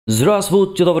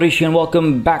Здравствуйте, товарищи, and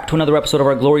welcome back to another episode of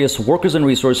our glorious Workers and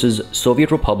Resources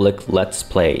Soviet Republic Let's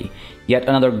Play. Yet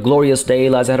another glorious day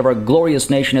lies ahead of our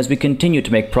glorious nation as we continue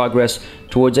to make progress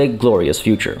towards a glorious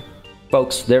future.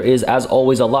 Folks, there is, as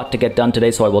always, a lot to get done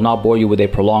today, so I will not bore you with a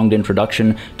prolonged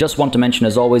introduction. Just want to mention,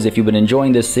 as always, if you've been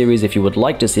enjoying this series, if you would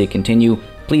like to see it continue,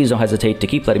 please don't hesitate to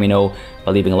keep letting me know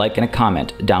by leaving a like and a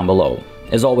comment down below.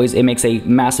 As always, it makes a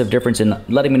massive difference in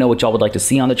letting me know what y'all would like to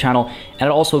see on the channel, and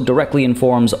it also directly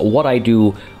informs what I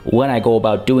do when I go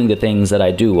about doing the things that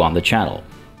I do on the channel.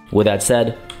 With that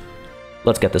said,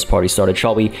 let's get this party started,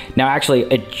 shall we? Now, actually,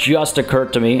 it just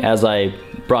occurred to me as I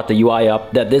brought the UI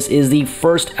up that this is the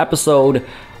first episode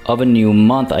of a new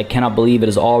month. I cannot believe it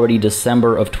is already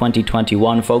December of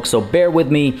 2021, folks, so bear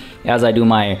with me as I do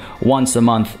my once a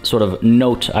month sort of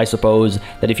note, I suppose,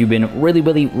 that if you've been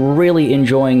really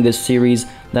enjoying this series,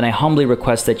 then I humbly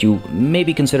request that you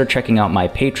maybe consider checking out my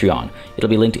Patreon. It'll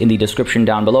be linked in the description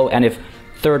down below, and if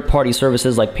third-party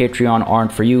services like Patreon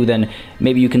aren't for you, then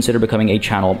maybe you consider becoming a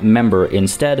channel member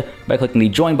instead by clicking the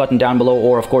join button down below,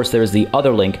 or of course there's the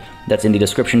other link that's in the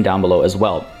description down below as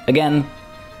well. Again,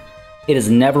 it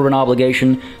is never an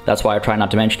obligation. That's why I try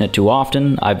not to mention it too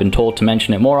often. I've been told to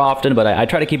mention it more often, but I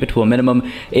try to keep it to a minimum.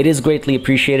 It is greatly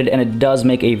appreciated, and it does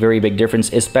make a very big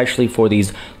difference, especially for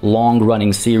these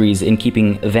long-running series, in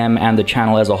keeping them and the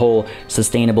channel as a whole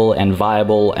sustainable and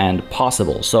viable and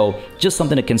possible. So just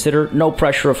something to consider. No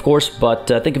pressure, of course, but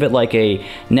think of it like a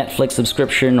Netflix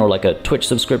subscription or like a Twitch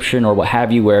subscription or what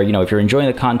have you, where, you know, if you're enjoying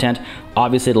the content,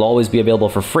 obviously it'll always be available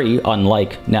for free,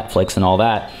 unlike Netflix and all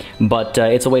that, but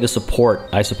it's a way to support,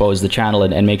 I suppose, the channel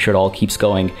and make sure it all keeps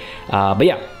going. But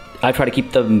yeah, I try to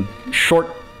keep them short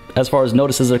as far as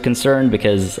notices are concerned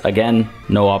because, again,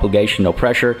 no obligation, no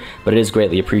pressure, but it is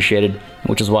greatly appreciated,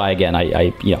 which is why, again,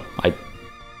 yeah,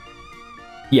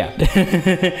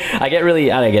 I get really,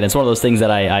 again, it's one of those things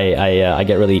that I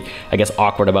get really, I guess,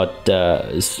 awkward about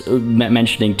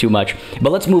mentioning too much.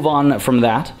 But let's move on from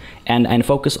that and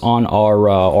focus on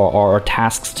our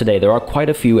tasks today. There are quite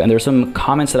a few, and there's some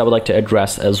comments that I would like to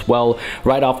address as well.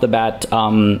 Right off the bat,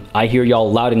 I hear y'all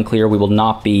loud and clear. We will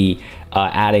not be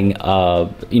adding,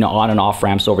 on and off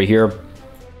ramps over here.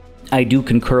 I do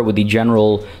concur with the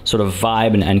general sort of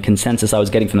vibe and consensus I was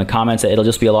getting from the comments that it'll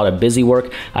just be a lot of busy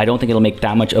work. I don't think it'll make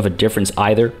that much of a difference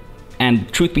either.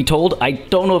 And truth be told, I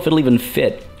don't know if it'll even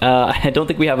fit. I don't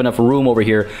think we have enough room over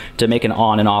here to make an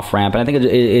on and off ramp. And I think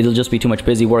it'll just be too much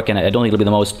busy work, and I don't think it'll be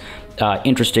the most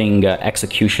interesting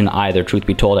execution either, truth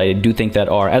be told. I do think that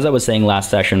as I was saying last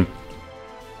session,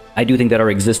 I do think that our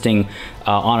existing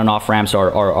on and off ramps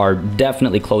are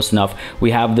definitely close enough. We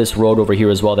have this road over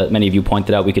here as well that many of you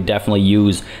pointed out we could definitely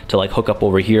use to like hook up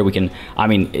over here. We can, I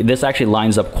mean, this actually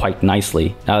lines up quite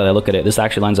nicely. Now that I look at it, this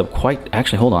actually lines up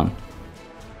actually, hold on.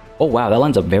 Oh wow, that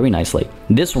lines up very nicely.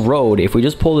 This road, if we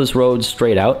just pull this road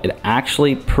straight out, it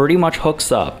actually pretty much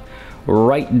hooks up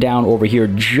right down over here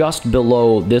just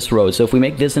below this road. So if we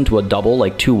make this into a double,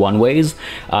 like two one-ways,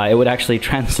 it would actually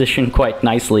transition quite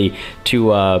nicely to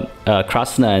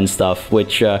Krasna and stuff,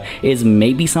 which is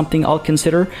maybe something I'll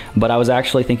consider, but I was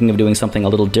actually thinking of doing something a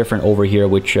little different over here,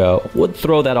 which would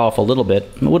throw that off a little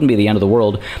bit. It wouldn't be the end of the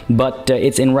world, but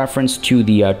it's in reference to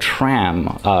the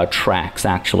tram tracks,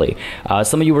 actually.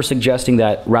 Some of you were suggesting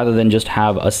that rather than just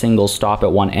have a single stop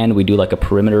at one end, we do like a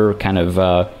perimeter kind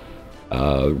of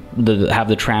have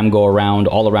the tram go around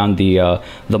all around the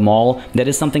mall. That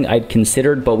is something I'd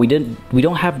considered, but we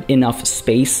don't have enough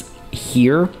space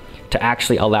here to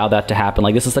actually allow that to happen.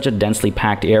 Like, this is such a densely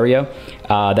packed area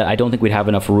that I don't think we'd have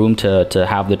enough room to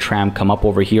have the tram come up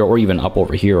over here, or even up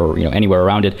over here, or anywhere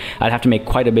around it. I'd have to make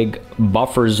quite a big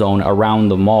buffer zone around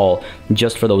the mall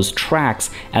just for those tracks,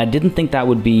 and I didn't think that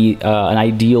would be an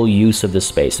ideal use of this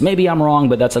space. Maybe I'm wrong,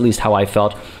 but that's at least how I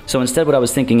felt. So instead, what I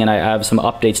was thinking, and I have some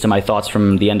updates to my thoughts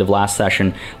from the end of last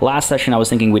session. Last session, I was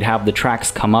thinking we'd have the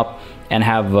tracks come up and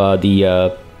have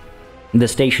the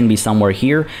station be somewhere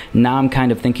here. Now I'm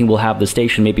kind of thinking we'll have the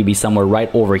station maybe be somewhere right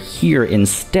over here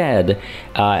instead,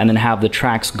 and then have the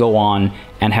tracks go on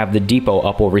and have the depot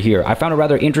up over here. I found it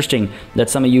rather interesting that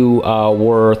some of you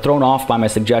were thrown off by my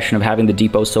suggestion of having the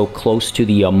depot so close to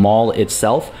the mall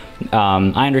itself.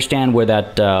 I understand where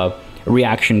that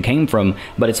reaction came from,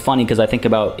 but it's funny because I think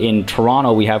about in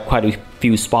Toronto we have quite a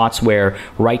few spots where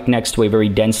right next to a very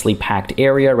densely packed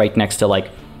area, right next to like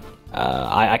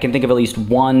I can think of at least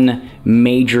one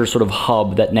major sort of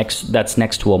hub that's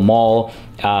next to a mall.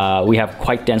 We have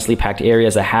quite densely packed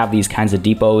areas that have these kinds of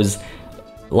depots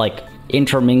like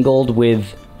intermingled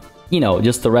with you know,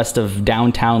 just the rest of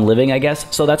downtown living, I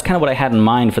guess. So that's kind of what I had in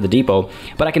mind for the depot,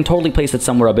 but I can totally place it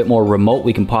somewhere a bit more remote.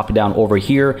 We can pop it down over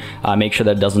here, make sure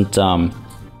that it doesn't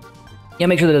Yeah,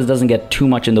 make sure that it doesn't get too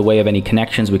much in the way of any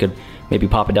connections. We could maybe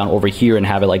pop it down over here and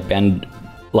have it like bend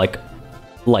like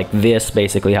this,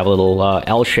 basically have a little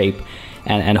L shape,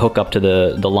 and hook up to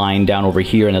the line down over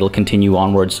here, and it'll continue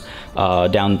onwards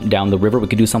down the river. We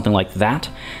could do something like that.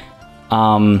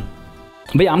 But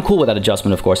yeah, I'm cool with that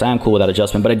adjustment, of course. I am cool with that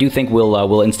adjustment, but I do think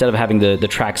we'll instead of having the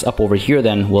tracks up over here,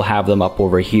 then we'll have them up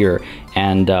over here.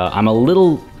 And I'm a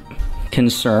little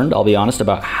concerned, I'll be honest,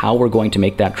 about how we're going to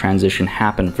make that transition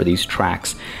happen for these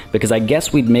tracks, because I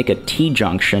guess we'd make a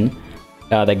T-junction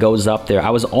that goes up there. I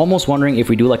was almost wondering if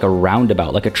we do like a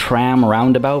roundabout, like a tram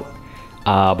roundabout,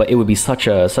 but it would be such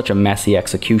a messy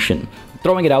execution.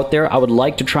 Throwing it out there, I would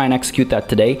like to try and execute that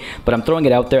today, but I'm throwing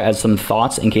it out there as some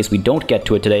thoughts in case we don't get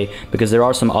to it today, because there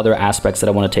are some other aspects that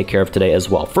I want to take care of today as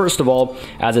well. First of all,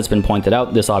 as it's been pointed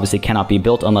out, this obviously cannot be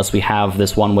built unless we have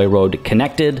this one-way road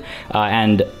connected,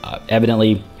 and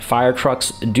evidently fire trucks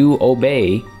do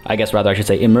obey, I guess rather I should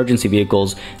say emergency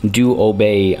vehicles do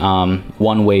obey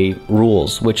one-way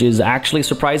rules, which is actually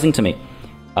surprising to me,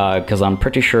 because I'm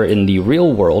pretty sure in the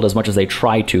real world, as much as they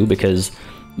try to, because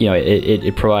you know,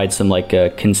 it provides some like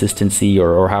consistency,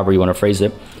 or however you want to phrase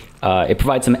it. It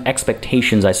provides some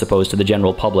expectations, I suppose, to the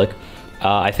general public.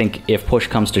 I think if push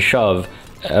comes to shove,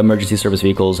 emergency service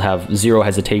vehicles have zero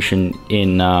hesitation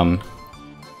in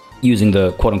using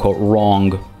the quote-unquote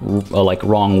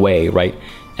wrong way, right?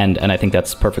 And I think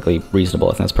that's perfectly reasonable.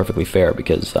 I think that's perfectly fair,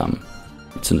 because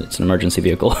it's an emergency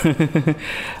vehicle.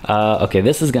 Okay,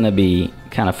 this is going to be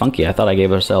kind of funky. I thought I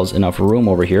gave ourselves enough room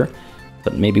over here,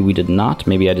 but maybe we did not.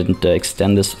 Maybe I didn't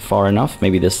extend this far enough.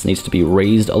 Maybe this needs to be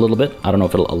raised a little bit. I don't know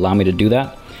if it'll allow me to do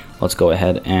that. Let's go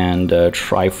ahead and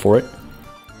try for it.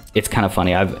 It's kind of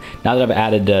funny. Now that I've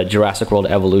added Jurassic World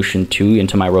Evolution 2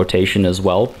 into my rotation as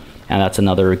well, and that's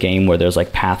another game where there's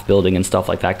like path building and stuff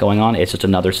like that going on. It's just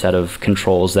another set of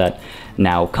controls that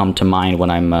now come to mind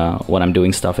when I'm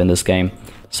doing stuff in this game.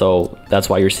 So that's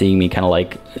why you're seeing me kind of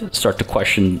like start to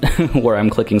question where I'm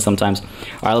clicking sometimes. All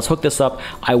right, let's hook this up.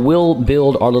 I will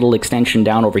build our little extension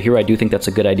down over here. I do think that's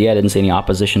a good idea. I didn't see any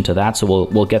opposition to that, so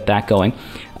we'll get that going.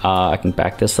 I can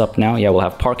back this up now. Yeah, we'll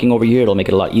have parking over here. It'll make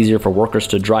it a lot easier for workers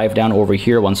to drive down over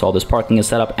here once all this parking is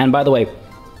set up. And by the way,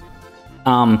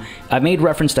 I've made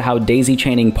reference to how daisy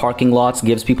chaining parking lots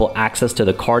gives people access to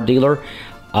the car dealer.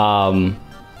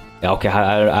 Okay,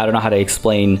 I don't know how to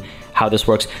explain how this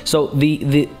works. So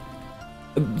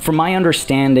from my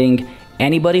understanding,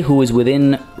 anybody who is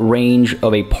within range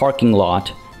of a parking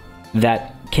lot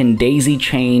that can daisy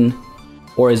chain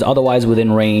or is otherwise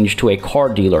within range to a car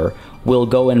dealer will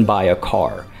go and buy a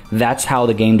car. That's how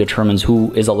the game determines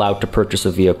who is allowed to purchase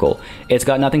a vehicle. It's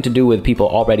got nothing to do with people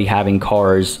already having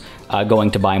cars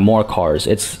going to buy more cars.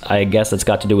 I guess it's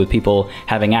got to do with people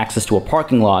having access to a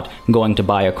parking lot going to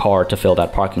buy a car to fill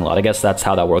that parking lot. I guess that's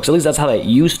how that works. At least that's how that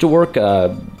used to work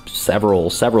several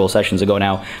sessions ago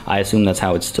now. I assume that's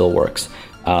how it still works.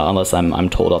 Unless I'm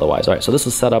told otherwise. All right, so this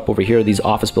is set up over here. These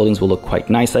office buildings will look quite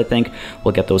nice, I think.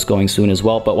 We'll get those going soon as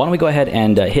well. But why don't we go ahead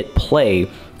and hit play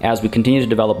as we continue to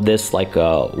develop this like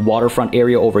waterfront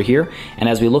area over here, and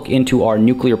as we look into our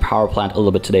nuclear power plant a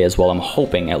little bit today as well. I'm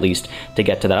hoping at least to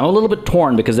get to that. I'm a little bit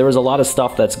torn because there is a lot of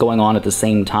stuff that's going on at the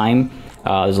same time.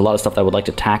 There's a lot of stuff that I would like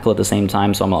to tackle at the same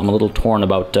time, so I'm a little torn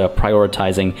about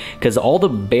prioritizing, because all the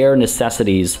bare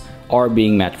necessities are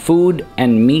being met. Food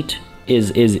and meat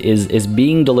is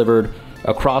being delivered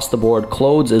across the board.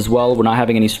 Clothes as well. We're not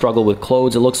having any struggle with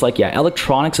clothes. It looks like, yeah,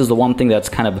 electronics is the one thing that's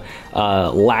kind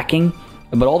of lacking,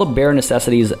 but all the bare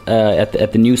necessities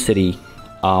at the new city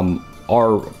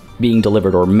are being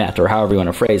delivered or met, or however you want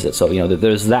to phrase it. So, you know,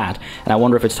 there's that, and I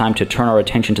wonder if it's time to turn our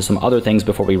attention to some other things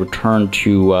before we return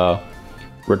to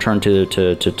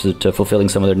fulfilling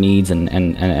some of their needs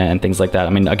and things like that. I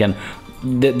mean, again,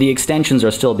 the extensions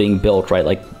are still being built, right?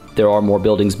 Like, there are more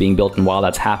buildings being built, and while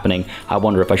that's happening, I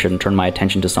wonder if I shouldn't turn my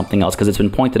attention to something else, because it's been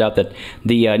pointed out that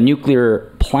the nuclear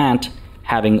plant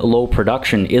having low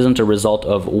production isn't a result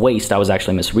of waste. I was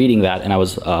actually misreading that, and I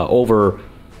was I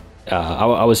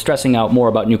was stressing out more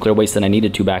about nuclear waste than I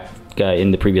needed to back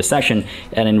in the previous session,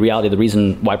 and in reality, the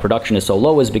reason why production is so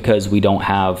low is because we don't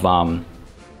have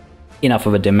enough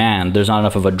of a demand. There's not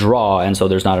enough of a draw, and so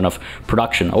there's not enough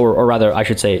production, or rather, I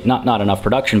should say, not enough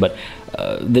production, but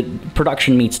the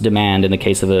production meets demand in the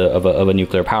case of a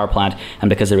nuclear power plant, and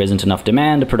because there isn't enough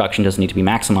demand, production doesn't need to be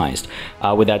maximized.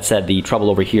 With that said, the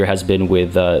trouble over here has been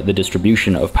with the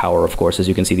distribution of power. Of course, as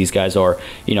you can see, these guys are,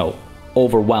 you know,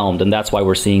 overwhelmed, and that's why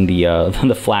we're seeing the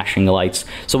the flashing lights.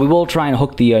 So we will try and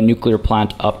hook the nuclear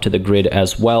plant up to the grid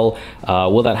as well.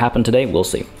 Will that happen today? We'll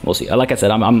see. We'll see. Like I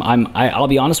said, I'll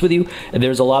be honest with you.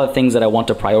 There's a lot of things that I want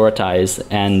to prioritize,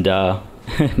 and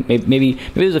maybe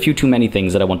there's a few too many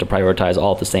things that I want to prioritize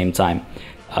all at the same time.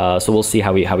 So we'll see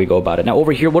how we go about it. Now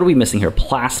over here, what are we missing here?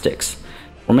 Plastics.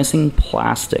 We're missing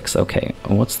plastics. Okay,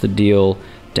 what's the deal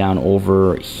down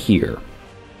over here?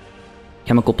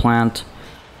 Chemical plant,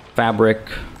 fabric.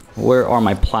 Where are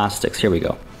my plastics? Here we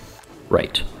go.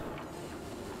 Right.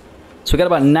 So we got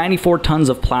about 94 tons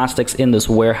of plastics in this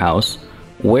warehouse.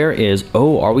 Where is...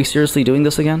 Oh, are we seriously doing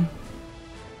this again?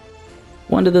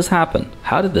 When did this happen?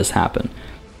 How did this happen?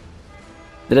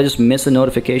 Did I just miss a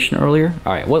notification earlier?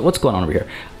 All right, what's going on over here?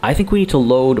 I think we need to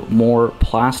load more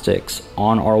plastics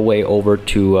on our way over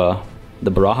to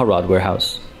the Baraha Rod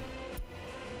warehouse.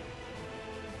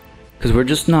 Because we're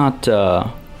just not...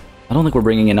 I don't think we're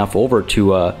bringing enough over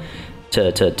to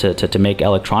make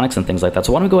electronics and things like that.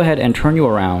 So why don't we go ahead and turn you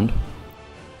around,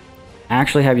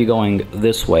 actually have you going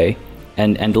this way,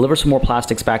 and deliver some more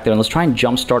plastics back there, and let's try and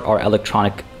jumpstart our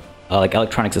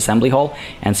electronics assembly hall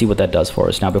and see what that does for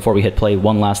us. Now before we hit play,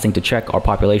 one last thing to check. Our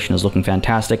population is looking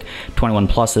fantastic. 21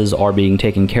 pluses are being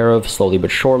taken care of slowly but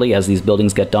surely. As these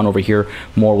buildings get done over here,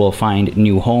 more will find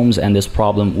new homes and this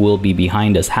problem will be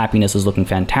behind us. Happiness is looking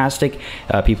fantastic.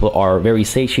 People are very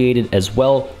satiated as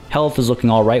well. Health is looking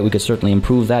all right. We could certainly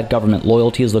improve that. Government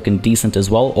loyalty is looking decent as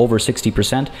well, over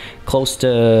 60%, close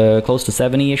to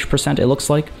 70-ish%, it looks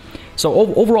like. So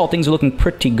overall, things are looking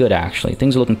pretty good, actually.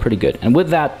 Things are looking pretty good. And with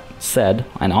that said,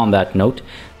 and on that note,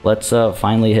 let's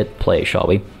finally hit play, shall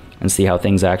we? And see how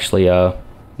things actually,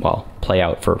 well, play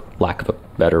out, for lack of a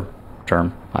better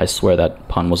term. I swear that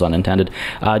pun was unintended.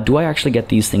 Do I actually get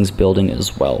these things building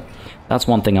as well? That's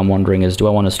one thing I'm wondering, is do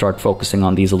I want to start focusing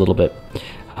on these a little bit?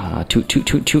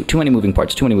 Too many moving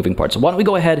parts, too many moving parts. So why don't we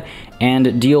go ahead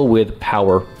and deal with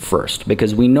power first?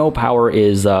 Because we know power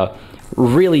is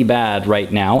really bad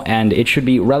right now, and it should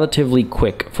be relatively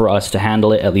quick for us to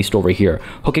handle it, at least over here.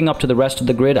 Hooking up to the rest of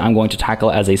the grid, I'm going to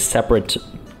tackle as a separate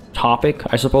topic,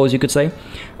 I suppose you could say.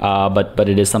 But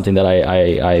it is something that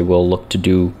I will look to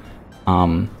do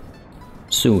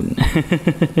soon.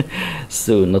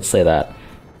 Soon, let's say that.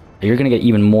 You're going to get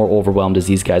even more overwhelmed as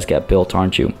these guys get built,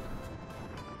 aren't you?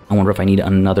 I wonder if I need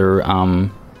another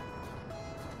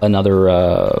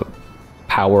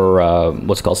power,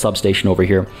 what's called substation over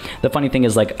here. The funny thing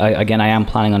is, like, again, I am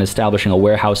planning on establishing a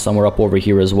warehouse somewhere up over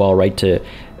here as well, right, to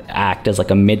act as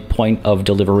like a midpoint of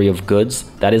delivery of goods.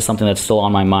 That is something that's still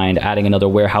on my mind, adding another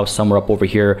warehouse somewhere up over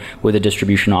here with a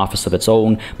distribution office of its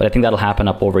own, but I think that'll happen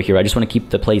up over here. I just want to keep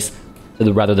the place,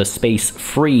 rather the space,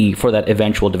 free for that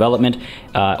eventual development.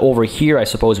 Over here, I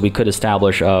suppose we could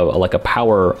establish like a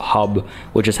power hub,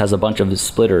 which just has a bunch of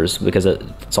splitters, because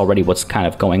it's already what's kind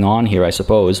of going on here, I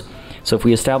suppose. So if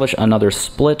we establish another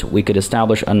split, we could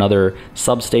establish another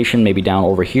substation, maybe down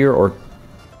over here, or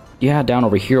yeah, down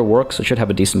over here works. It should have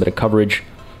a decent bit of coverage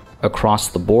across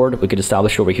the board. We could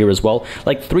establish over here as well.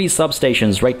 Like 3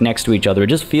 substations right next to each other. It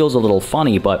just feels a little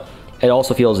funny, but it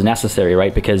also feels necessary,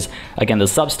 right? Because, again, the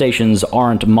substations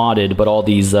aren't modded, but all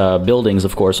these buildings,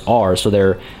 of course, are, so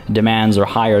their demands are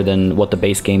higher than what the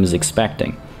base game is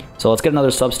expecting. So let's get another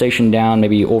substation down,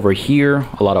 maybe over here.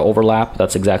 A lot of overlap.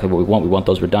 That's exactly what we want. We want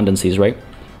those redundancies, right?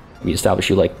 We establish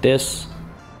you like this.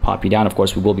 Pop you down. Of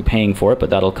course, we will be paying for it,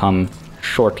 but that'll come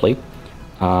shortly.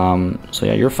 So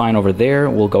yeah, you're fine over there.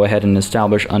 We'll go ahead and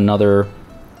establish another...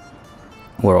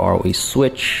 Where are we?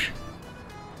 Switch...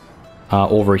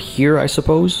 over here, I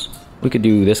suppose. We could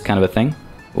do this kind of a thing.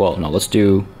 Well, no, let's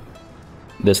do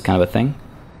this kind of a thing.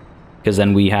 Because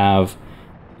then we have...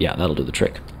 Yeah, that'll do the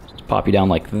trick. Just pop you down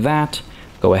like that.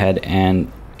 Go ahead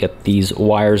and get these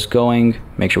wires going.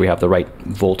 Make sure we have the right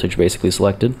voltage basically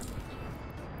selected.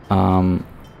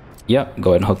 Yep, go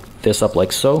ahead and hook this up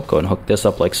like so. Go ahead and hook this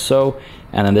up like so.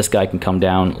 And then this guy can come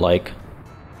down like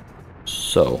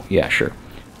so. Yeah, sure.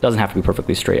 Doesn't have to be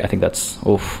perfectly straight. I think that's...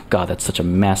 Oh, God, that's such a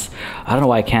mess. I don't know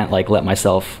why I can't, like, let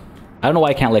myself... I don't know why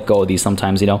I can't let go of these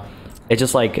sometimes, you know? It's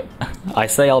just like, I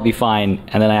say I'll be fine,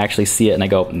 and then I actually see it, and I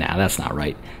go, nah, that's not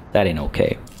right. That ain't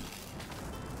okay.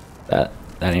 That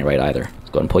ain't right either. Let's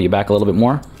go ahead and pull you back a little bit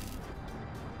more.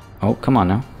 Oh, come on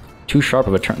now. Too sharp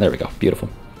of a turn. There we go. Beautiful.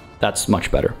 That's much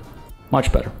better.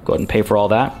 Much better. Go ahead and pay for all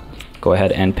that. Go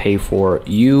ahead and pay for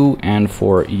you, and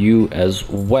for you as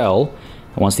well.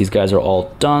 Once these guys are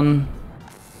all done,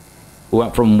 we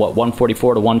went from, what,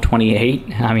 144 to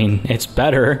 128? I mean, it's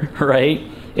better, right?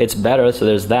 It's better, so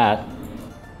there's that.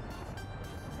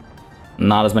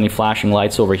 Not as many flashing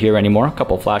lights over here anymore. A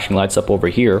couple flashing lights up over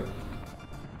here.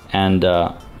 And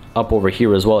up over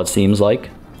here as well, it seems like.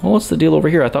 Well, what's the deal over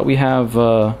here? I thought we have...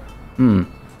 Where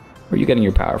are you getting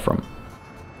your power from?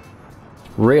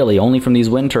 Really? Only from these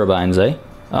wind turbines, eh?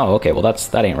 Oh, okay, well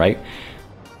that ain't right.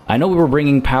 I know we were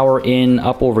bringing power in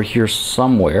up over here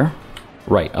somewhere.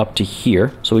 right up to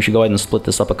here. So we should go ahead and split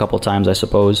this up a couple times, I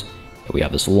suppose. We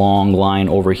have this long line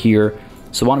over here.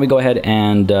 So why don't we go ahead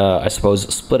and, I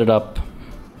suppose, split it up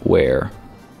where?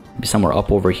 Maybe somewhere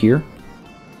up over here.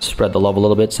 Spread the love a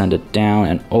little bit, send it down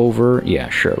and over. Yeah,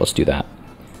 sure, let's do that.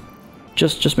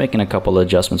 Just making a couple of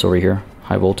adjustments over here.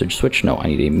 High voltage switch. No, I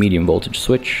need a medium voltage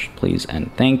switch, please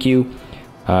and thank you.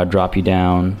 Drop you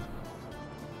down.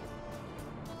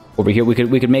 Over here, we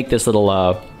could make this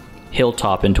little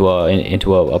hilltop into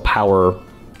a power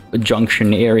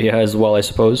junction area as well, I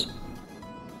suppose.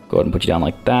 Go ahead and put you down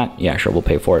like that. Yeah, sure, we'll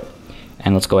pay for it.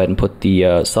 And let's go ahead and put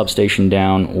the substation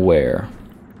down where?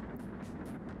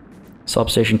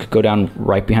 Substation could go down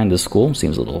right behind the school.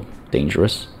 Seems a little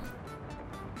dangerous.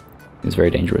 It's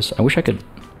very dangerous. I wish I could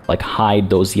like hide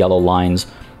those yellow lines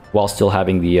while still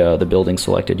having the building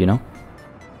selected, you know?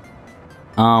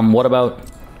 What about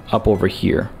up over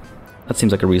here? That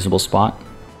seems like a reasonable spot.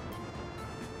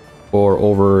 Or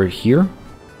over here?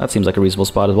 That seems like a reasonable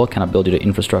spot as well. Can I build you to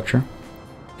infrastructure?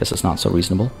 Guess it's not so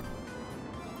reasonable.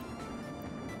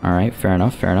 Alright, fair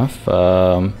enough, fair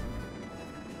enough.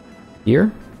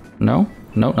 Here? No?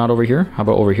 No, not over here. How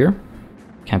about over here?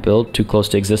 Can't build. Too close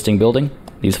to existing building.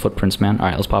 These footprints, man.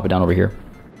 Alright, let's pop it down over here.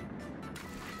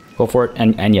 Go for it.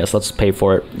 And yes, let's pay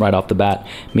for it right off the bat.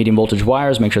 Medium voltage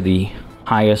wires. Make sure the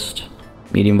highest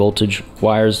medium voltage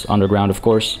wires underground, of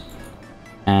course.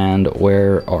 And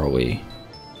where are we?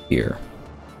 Here.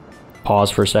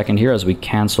 Pause for a second here as we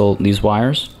cancel these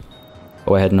wires.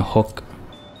 Go ahead and hook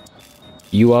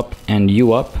you up and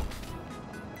you up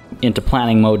into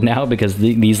planning mode now, because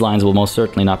these lines will most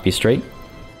certainly not be straight.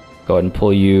 Go ahead and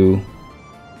pull you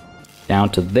down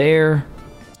to there.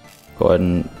 Go ahead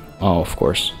and... oh, of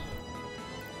course.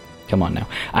 Come on now.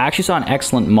 I actually saw an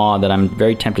excellent mod that I'm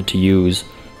very tempted to use,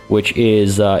 which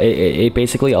is... it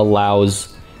basically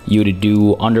allows you to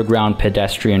do underground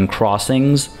pedestrian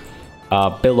crossings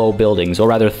below buildings, or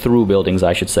rather through buildings,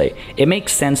 I should say. It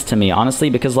makes sense to me, honestly,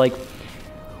 because, like,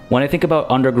 when I think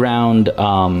about underground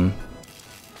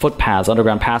footpaths,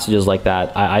 underground passages like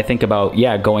that, I think about,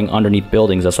 yeah, going underneath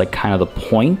buildings. That's, like, kind of the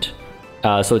point.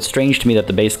 So it's strange to me that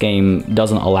the base game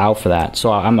doesn't allow for that.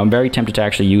 So I'm very tempted to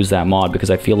actually use that mod,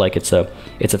 because I feel like it's a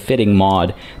fitting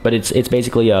mod. But it's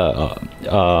basically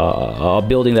a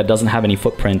building that doesn't have any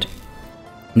footprint,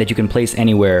 that you can place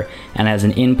anywhere, and has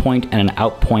an in point and an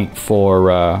out point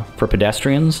for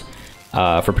pedestrians,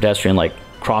 for pedestrian like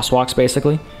crosswalks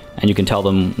basically, and you can tell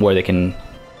them where they can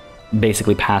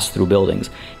basically pass through buildings.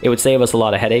 It would save us a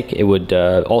lot of headache. It would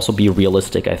also be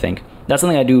realistic, I think. That's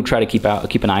something I do try to keep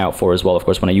an eye out for as well. Of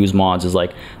course, when I use mods, is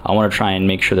like I want to try and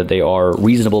make sure that they are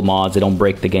reasonable mods. They don't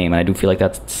break the game, and I do feel like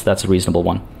that's a reasonable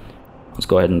one. Let's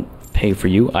go ahead and pay for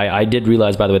you. I did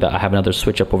realize, by the way, that I have another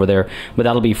switch up over there, but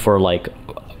that'll be for like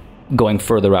going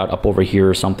further out up over here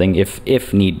or something,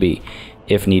 if need be.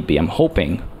 If need be. I'm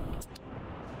hoping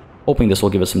this will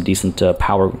give us some decent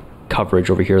power coverage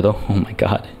over here, though. Oh my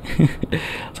god.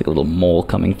 It's like a little mole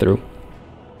coming through.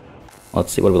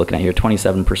 Let's see, what are we looking at here?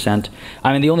 27%.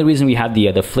 I mean, the only reason we had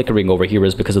the flickering over here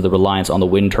is because of the reliance on the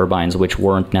wind turbines, which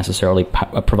weren't necessarily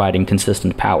providing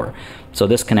consistent power. So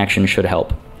this connection should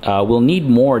help. We'll need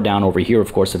more down over here,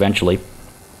 of course, eventually.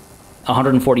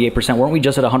 148%. Weren't we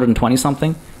just at 120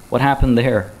 something? What happened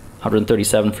there?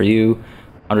 137 for you,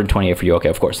 128 for you. Okay,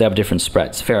 of course, they have different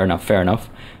spreads. Fair enough, fair enough.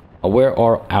 Where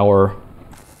are our...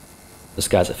 this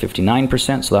guy's at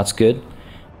 59%, so that's good.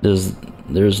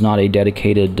 There's not a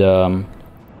dedicated... I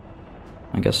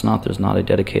guess not. There's not a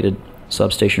dedicated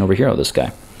substation over here. Oh, this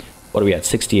guy. What are we at?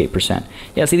 68%.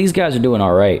 Yeah, see, these guys are doing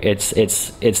all right.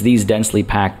 It's these densely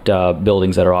packed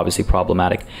buildings that are obviously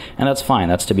problematic. And that's fine.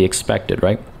 That's to be expected,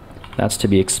 right? That's to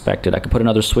be expected. I could put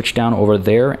another switch down over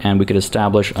there, and we could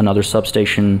establish another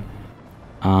substation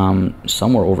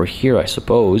somewhere over here, I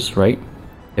suppose, right?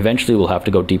 Eventually, we'll have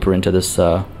to go deeper into this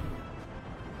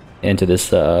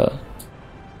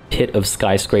pit of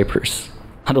skyscrapers.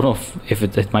 I don't know if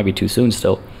it might be too soon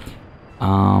still.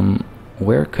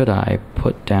 Where could I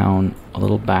put down a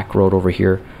little back road over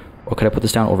here? Or could I put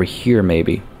this down over here,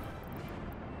 maybe?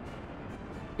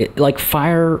 Like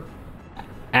fire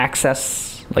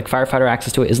access, like firefighter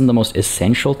access to it isn't the most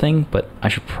essential thing, but I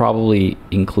should probably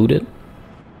include it.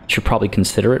 Should probably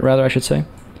consider it, rather, I should say.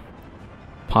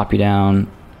 Pop you down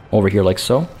over here like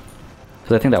so.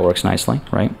 Because I think that works nicely,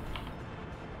 right?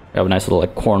 We have a nice little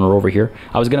like corner over here.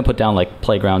 I was gonna put down like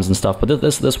playgrounds and stuff, but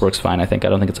this works fine, I think. I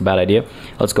don't think it's a bad idea.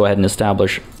 Let's go ahead and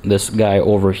establish this guy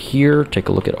over here. Take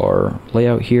a look at our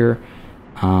layout here.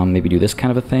 Maybe do this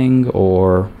kind of a thing,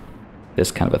 or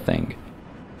this kind of a thing.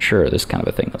 Sure, this kind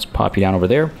of a thing. Let's pop you down over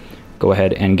there. Go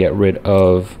ahead and get rid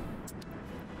of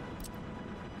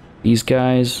these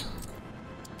guys.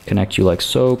 connect you like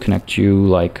so, connect you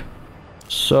like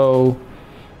so.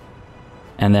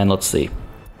 And then let's see.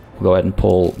 We'll go ahead and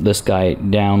pull this guy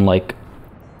down like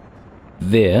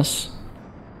this.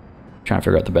 Trying to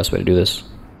figure out the best way to do this.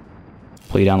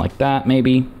 Pull you down like that,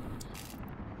 maybe.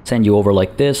 Send you over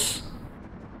like this.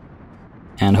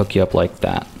 And hook you up like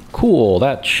that. Cool,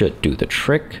 that should do the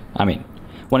trick. I mean,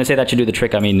 when I say that should do the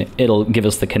trick, I mean it'll give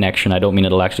us the connection. I don't mean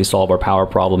it'll actually solve our power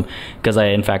problem, because I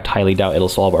in fact highly doubt it'll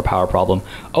solve our power problem.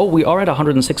 Oh, we are at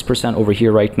 106% over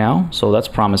here right now, so that's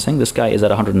promising. This guy is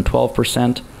at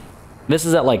 112%. This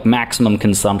is at like maximum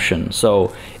consumption,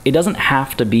 so it doesn't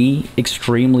have to be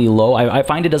extremely low. I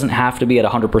find it doesn't have to be at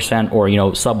 100% or, you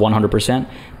know, sub 100%,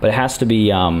 but it has to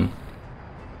be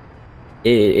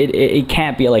it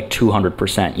can't be like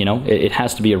 200%, you know. It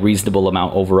has to be a reasonable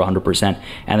amount over 100%,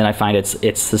 and then I find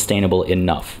it's sustainable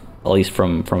enough, at least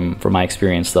from my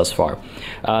experience thus far.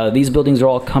 These buildings are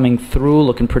all coming through,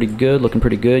 looking pretty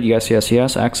good, yes, yes,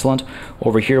 yes, excellent.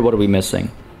 Over here, what are we missing?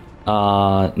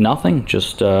 Nothing,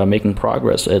 just making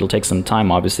progress. It'll take some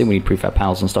time, obviously. We need prefab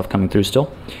panels and stuff coming through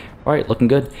still. All right, looking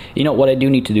good. You know what I do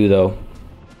need to do, though,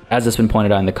 as it's been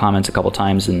pointed out in the comments a couple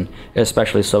times, and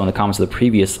especially so in the comments of the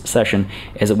previous session,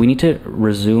 is that we need to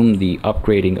resume the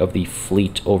upgrading of the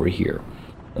fleet over here.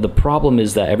 The problem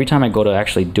is that every time I go to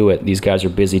actually do it, these guys are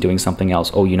busy doing something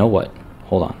else. Oh, you know what?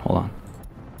 Hold on.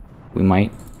 We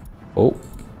might... Oh,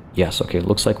 yes, okay,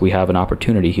 looks like we have an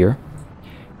opportunity here.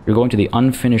 You're going to the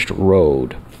unfinished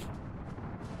road.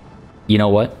 You know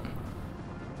what?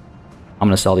 I'm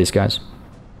going to sell these guys.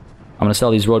 I'm going to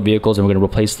sell these road vehicles, and we're going to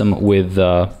replace them with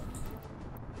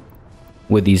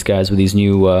these guys, with these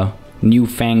new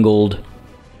newfangled,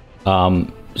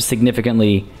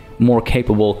 significantly more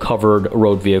capable covered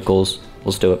road vehicles.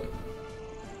 Let's do it.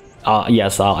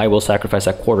 Yes, I will sacrifice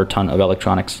that quarter ton of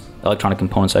electronic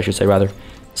components, I should say, rather.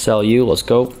 Sell you. Let's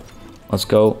go. Let's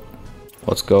go.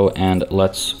 Let's go, and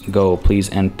let's go, please,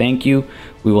 and thank you.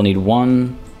 We will need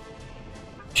 1,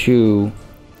 2,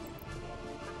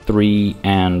 3,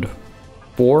 and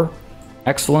 4.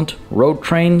 Excellent. Road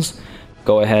trains.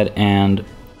 Go ahead and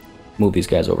move these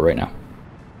guys over right now.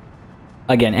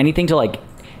 Again, anything to like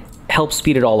help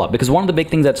speed it all up, because one of the big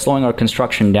things that's slowing our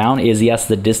construction down is, yes,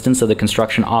 the distance of the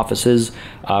construction offices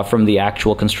from the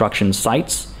actual construction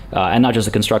sites. And not just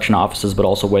the construction offices, but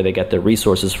also where they get their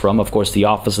resources from. Of course, the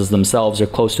offices themselves are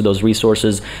close to those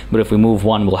resources, but if we move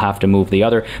one, we'll have to move the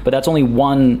other. But that's only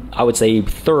one, I would say,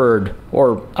 third,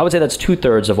 or I would say that's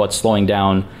 2/3 of what's slowing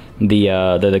down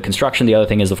the construction. The other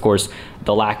thing is, of course,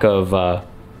 the lack of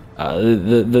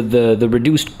the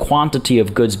reduced quantity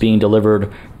of goods being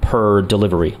delivered per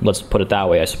delivery. Let's put it that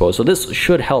way, I suppose. So this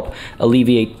should help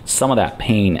alleviate some of that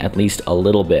pain, at least a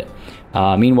little bit.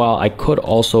 Meanwhile, I could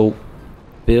also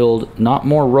build not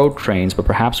more road trains, but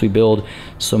perhaps we build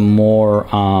some more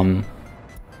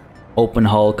open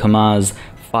hull KAMAZ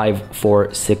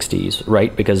 5460s,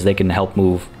 right? Because they can help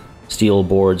move steel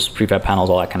boards, prefab panels,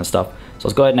 all that kind of stuff. So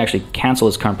let's go ahead and actually cancel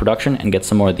this current production and get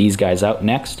some more of these guys out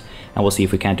next, and we'll see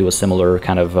if we can't do a similar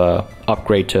kind of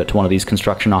upgrade to one of these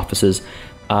construction offices.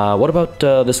 What about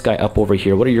this guy up over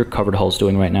here? What are your covered hulls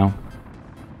doing right now?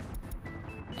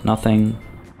 Nothing.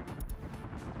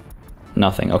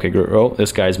 Nothing. Okay, oh,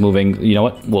 this guy's moving. You know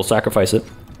what? We'll sacrifice it.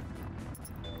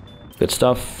 Good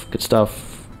stuff, good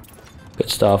stuff, good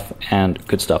stuff, and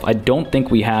good stuff. I don't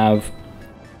think we have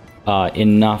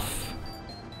enough.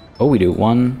 Oh, we do.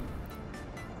 1,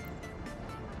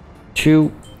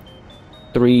 2,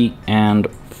 3, and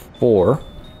 4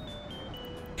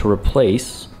 to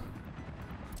replace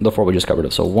the 4 we just got rid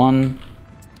of. So 1,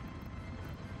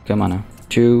 come on now,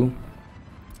 2,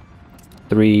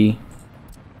 3,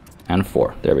 and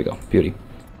 4. There we go. Beauty.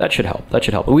 That should help. That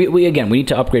should help. We again, we need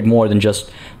to upgrade more than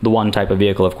just the one type of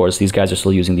vehicle, of course. These guys are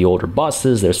still using the older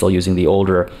buses. They're still using the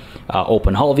older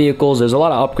open hull vehicles. There's a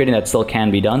lot of upgrading that still can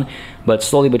be done, but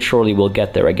slowly but surely we'll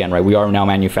get there again, right? We are now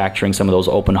manufacturing some of those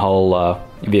open hull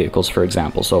vehicles, for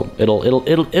example. So it'll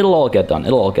all get done.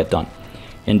 It'll all get done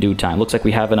in due time. Looks like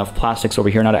we have enough plastics over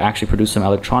here now to actually produce some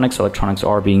electronics. Electronics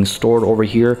are being stored over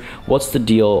here. What's the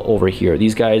deal over here?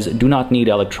 These guys do not need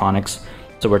electronics.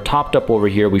 So we're topped up over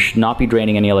here. We should not be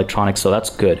draining any electronics, so that's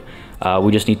good.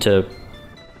 We just need to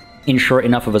ensure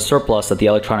enough of a surplus that the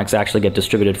electronics actually get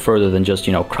distributed further than just,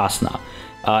 you know, Krasna.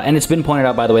 And it's been pointed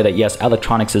out, by the way, that yes,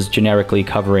 electronics is generically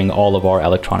covering all of our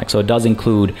electronics. So it does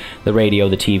include the radio,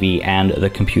 the TV, and the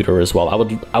computer as well.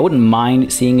 I wouldn't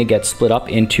mind seeing it get split up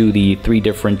into the 3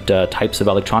 different types of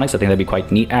electronics. I think that'd be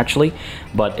quite neat, actually.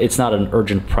 But it's not an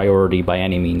urgent priority by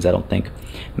any means, I don't think.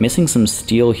 Missing some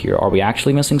steel here. Are we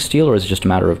actually missing steel, or is it just a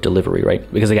matter of delivery, right?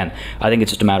 Because again, I think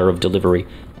it's just a matter of delivery.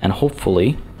 And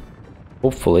hopefully,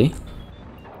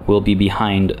 we'll will be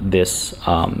behind this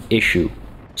issue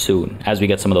soon, as we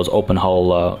get some of those open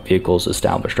hull vehicles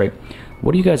established, right?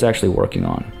 What are you guys actually working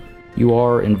on? You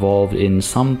are involved in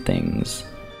some things.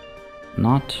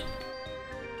 Not...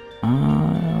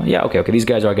 yeah, okay, these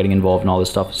guys are getting involved in all this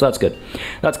stuff, so that's good.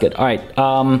 That's good. All right.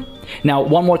 Now,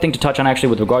 one more thing to touch on, actually,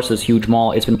 with regards to this huge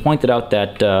mall. It's been pointed out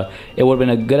that it would have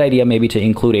been a good idea maybe to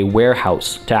include a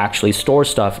warehouse to actually store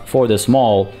stuff for this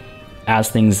mall as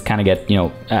things kind of get, you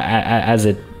know, as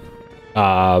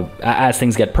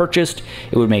things get purchased.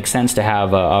 It would make sense to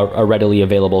have a readily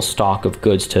available stock of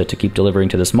goods to keep delivering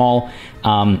to this mall.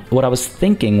 What I was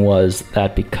thinking was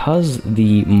that because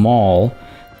the mall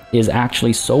is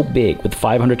actually so big, with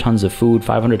 500 tons of food,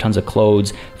 500 tons of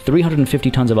clothes, 350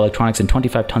 tons of electronics, and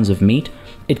 25 tons of meat,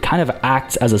 it kind of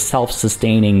acts as a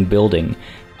self-sustaining building.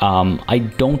 I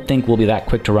don't think we'll be that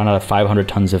quick to run out of 500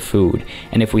 tons of food.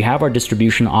 And if we have our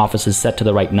distribution offices set to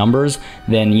the right numbers,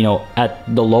 then, you know, at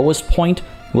the lowest point,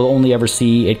 we'll only ever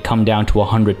see it come down to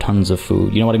 100 tons of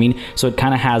food. You know what I mean? So it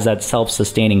kind of has that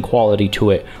self-sustaining quality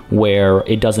to it, where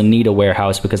it doesn't need a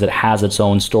warehouse because it has its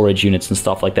own storage units and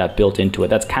stuff like that built into it.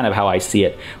 That's kind of how I see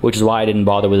it, which is why I didn't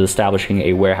bother with establishing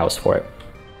a warehouse for it.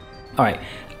 All right.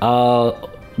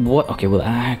 What? Okay, well,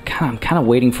 I'm kind of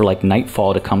waiting for like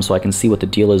nightfall to come so I can see what the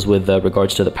deal is with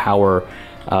regards to the power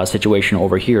situation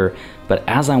over here. But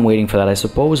as I'm waiting for that, I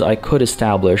suppose I could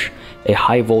establish a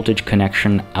high voltage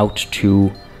connection out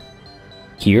to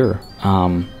here.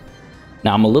 Now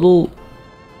I'm a little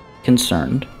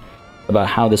concerned about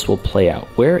how this will play out.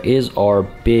 Where is our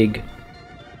big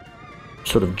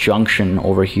sort of junction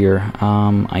over here?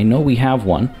 I know we have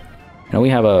one. I know we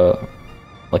have a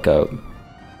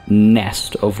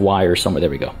nest of wires somewhere. There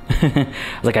we go. I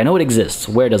was like, I know it exists.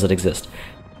 Where does it exist?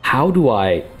 How do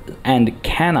I, and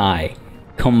can I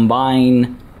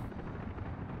combine,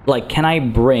 like, can I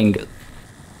bring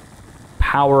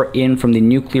power in from the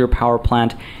nuclear power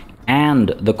plant and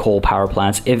the coal power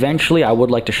plants? Eventually, I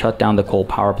would like to shut down the coal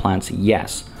power plants,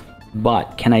 yes.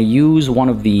 But can I use one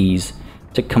of these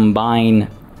to combine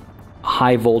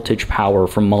high voltage power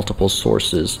from multiple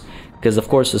sources? Because, of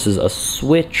course, this is a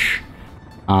switch.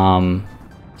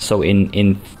 So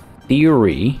in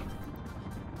theory,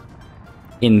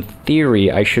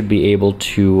 I should be able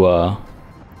to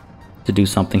do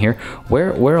something here.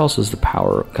 Where else is the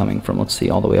power coming from? Let's see,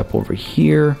 all the way up over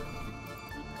here.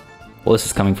 Well, this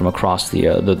is coming from across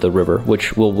the river,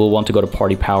 which we'll want to go to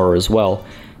Party Power as well.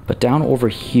 But down over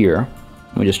here,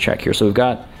 let me just check here. So we've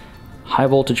got high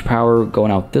voltage power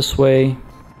going out this way,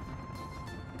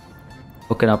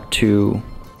 hooking up to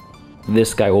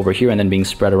this guy over here, and then being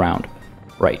spread around.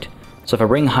 Right. So if I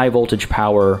bring high voltage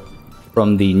power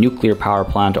from the nuclear power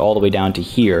plant all the way down to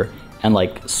here, and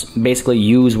like basically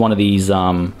use one of these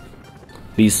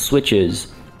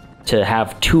switches to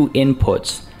have two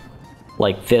inputs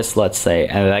like this, let's say,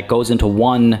 and that goes into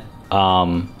one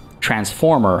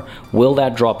transformer, will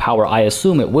that draw power? I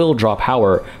assume it will draw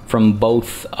power from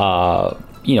both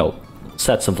you know,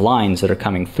 sets of lines that are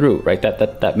coming through, right?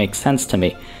 That makes sense to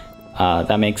me.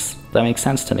 That makes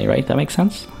sense to me, right? That makes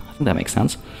sense? I think that makes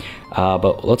sense.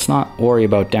 But let's not worry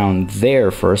about down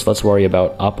there first. Let's worry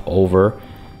about up over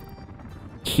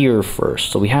here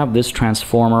first. So we have this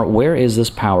transformer. Where is this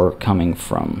power coming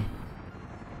from?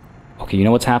 Okay, you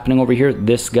know what's happening over here?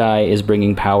 This guy is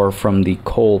bringing power from the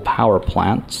coal power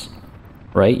plants,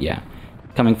 right? Yeah.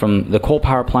 Coming from the coal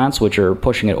power plants, which are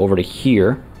pushing it over to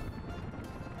here.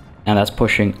 And that's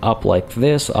pushing up like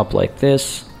this, up like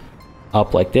this,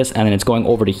 up like this, and then it's going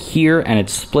over to here, and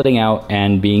it's splitting out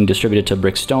and being distributed to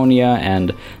Brixtonia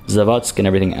and Zavatsk and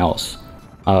everything else,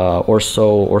 or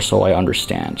so I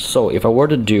understand. So if I were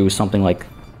to do something like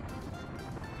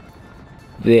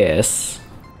this,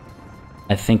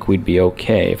 I think we'd be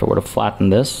okay. If I were to flatten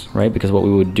this, right? Because what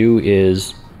we would do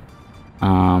is,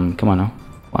 come on now,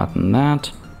 flatten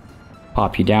that,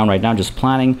 pop you down right now, just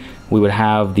planning. We would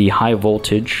have the high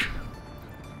voltage,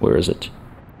 where is it?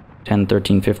 10,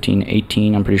 13, 15,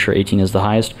 18, I'm pretty sure 18 is the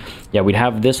highest. Yeah, we'd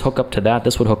have this hook up to that,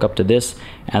 this would hook up to this,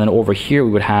 and then over here we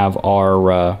would have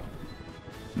our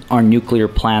nuclear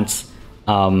plants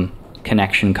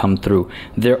connection come through.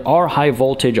 There are high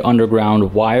voltage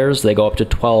underground wires, they go up to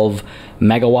 12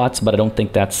 megawatts, but I don't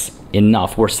think that's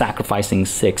enough. We're sacrificing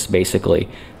 6 basically,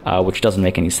 which doesn't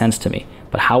make any sense to me.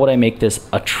 But how would I make this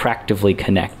attractively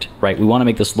connect, right? We want to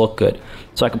make this look good.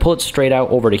 So I could pull it straight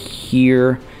out over to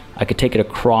here. I could take it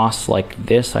across like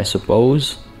this, I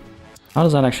suppose. How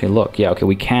does that actually look? Yeah, okay,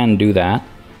 we can do that.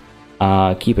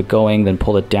 Keep it going, then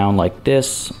pull it down like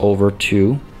this over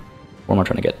to... Where am I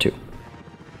trying to get to?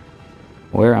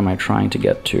 Where am I trying to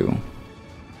get to?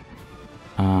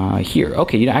 here.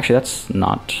 Okay, you know, actually that's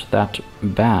not that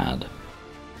bad.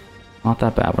 Not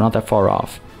that bad. We're not that far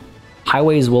off.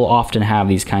 Highways will often have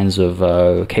these kinds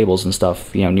of cables and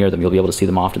stuff, you know, near them. You'll be able to see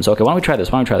them often. So, okay, why don't we try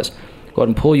this? Why don't we try this? Go ahead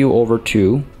and pull you over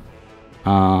to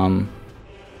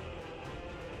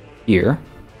here.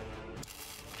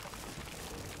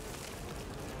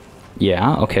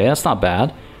 Yeah, okay, that's not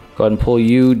bad. Go ahead and pull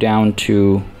you down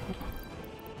to...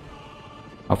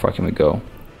 How far can we go?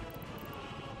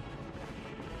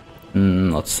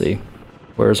 Let's see.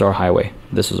 Where's our highway?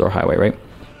 This is our highway, right?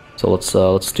 So let's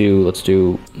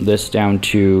do this down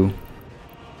to...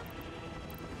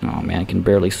 Oh man, I can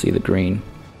barely see the green.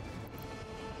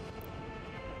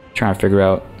 Trying to figure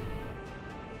out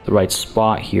the right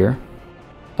spot here.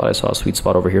 Thought I saw a sweet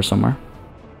spot over here somewhere.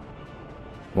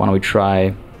 Why don't we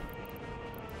try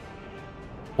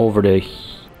over to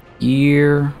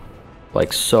here,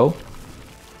 like so.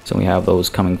 So we have those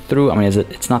coming through. I mean,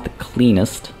 it's not the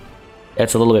cleanest.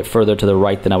 It's a little bit further to the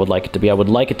right than I would like it to be. I would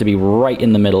like it to be right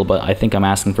in the middle, but I think I'm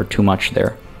asking for too much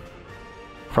there.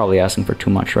 Probably asking for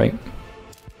too much, right?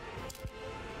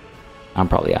 I'm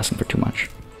probably asking for too much.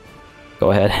 Go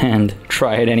ahead and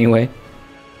try it anyway.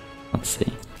 Let's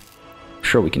see. I'm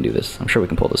sure we can do this. I'm sure we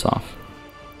can pull this off.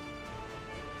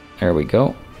 There we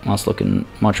go. That's looking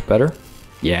much better.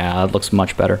 Yeah, that looks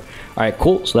much better. All right,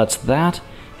 cool. So that's that.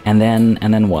 And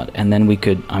then what? And then we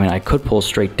could, I mean, I could pull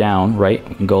straight down, right?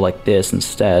 We can go like this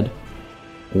instead.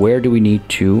 Where do we need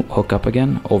to hook up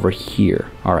again? Over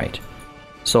here. All right.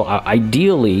 So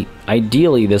ideally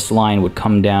this line would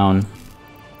come down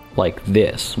like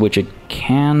this, which it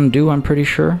can do, I'm pretty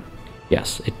sure.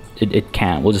 Yes, it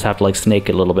can. We'll just have to like snake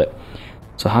it a little bit.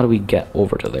 So how do we get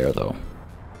over to there though?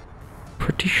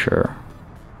 Pretty sure.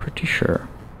 Pretty sure.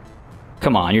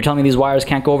 Come on, you're telling me these wires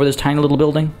can't go over this tiny little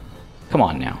building? Come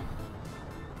on now.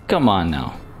 Come on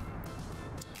now.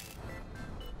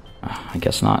 I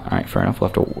guess not. Alright, fair enough. We'll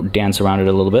have to dance around it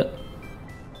a little bit.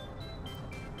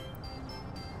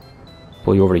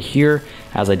 Pull you over to here.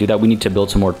 As I do that, we need to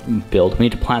we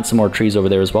need to plant some more trees over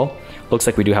there as well. Looks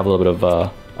like we do have a little bit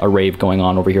of a rave going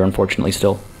on over here, unfortunately,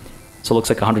 still. So it looks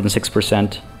like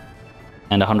 106%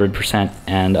 and 100%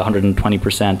 and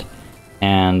 120%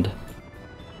 and...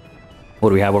 What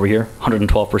do we have over here?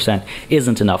 112%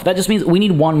 isn't enough. That just means we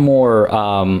need one more,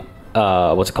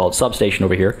 what's it called, substation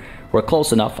over here. We're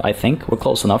close enough, I think. We're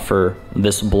close enough for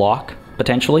this block,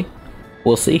 potentially.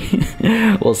 We'll see.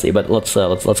 We'll see, but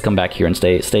let's come back here and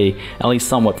stay at least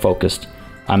somewhat focused.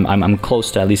 I'm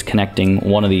close to at least connecting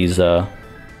one of these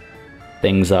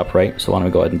things up, right? So why don't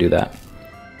we go ahead and do that?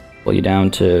 Pull you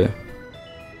down to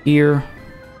here.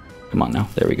 Come on now.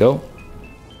 There we go.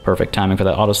 Perfect timing for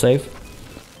that autosave.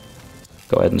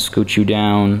 Go ahead and scoot you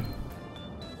down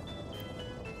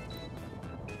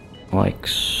like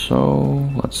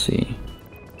so. Let's see.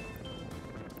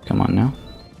 Come on now.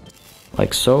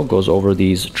 Like so. Goes over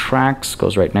these tracks.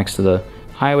 Goes right next to the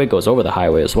highway. Goes over the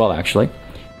highway as well, actually.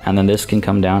 And then this can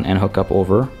come down and hook up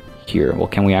over here. Well,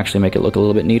 can we actually make it look a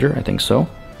little bit neater? I think so.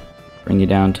 Bring you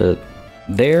down to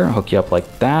there. Hook you up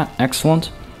like that.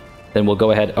 Excellent. Then we'll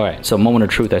go ahead. All right. So moment of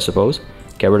truth, I suppose.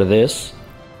 Get rid of this.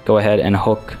 Go ahead and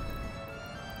hook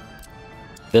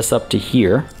this up to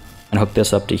here, and hook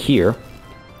this up to here,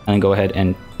 and then go ahead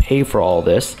and pay for all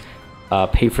this.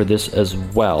 Pay for this as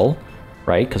well,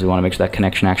 right? Because we want to make sure that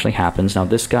connection actually happens. Now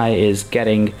this guy is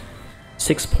getting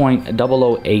 6.008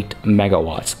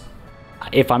 megawatts.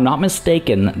 If I'm not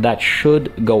mistaken, that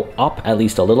should go up at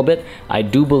least a little bit. I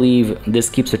do believe this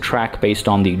keeps a track based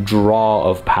on the draw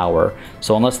of power.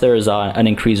 So unless there is an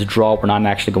increased draw, we're not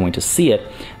actually going to see it.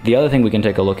 The other thing we can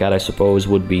take a look at, I suppose,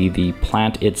 would be the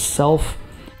plant itself.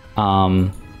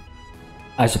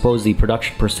 I suppose the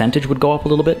production percentage would go up a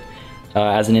little bit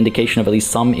as an indication of at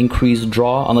least some increased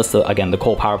draw, unless, again, the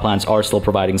coal power plants are still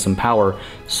providing some power,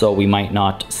 so we might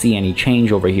not see any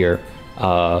change over here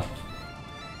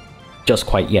just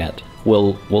quite yet.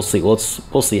 We'll see. We'll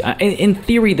see. In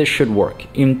theory, this should work.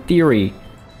 In theory,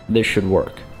 this should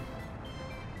work.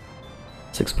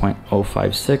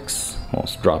 6.056. Well,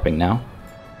 it's dropping now.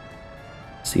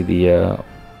 See the...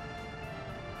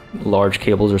 large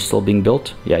cables are still being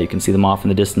built. Yeah, you can see them off in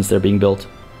the distance. They're being built.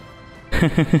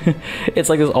 It's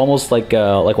like it's almost like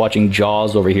watching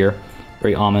Jaws over here.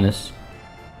 Very ominous.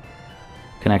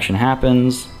 Connection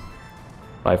happens.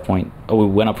 5 point. Oh, we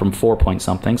went up from 4 point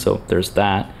something. So there's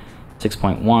that.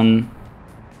 6.1.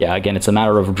 Yeah, again, it's a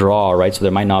matter of draw, right? So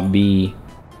there might not be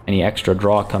any extra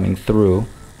draw coming through.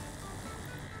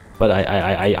 But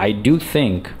I do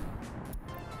think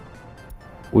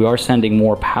we are sending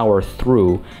more power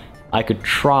through. I could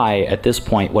try, at this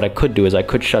point, what I could do is I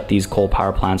could shut these coal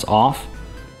power plants off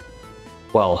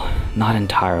Well, not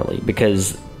entirely,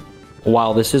 because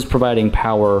while this is providing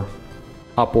power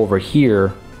up over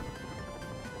here,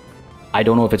 I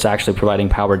don't know if it's actually providing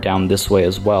power down this way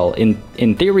as well.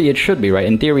 In theory, it should be, right?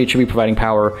 In theory, it should be providing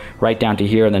power right down to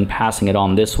here and then passing it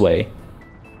on this way.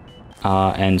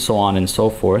 And so on and so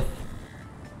forth.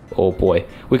 Oh boy.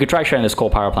 We could try shutting this coal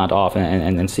power plant off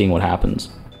and seeing what happens.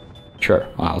 Sure.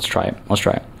 Let's try it. Let's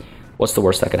try it. What's the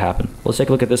worst that could happen? Let's take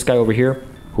a look at this guy over here,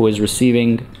 who is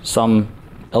receiving some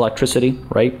electricity,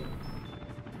 right?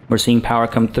 We're seeing power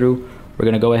come through. We're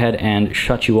going to go ahead and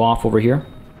shut you off over here.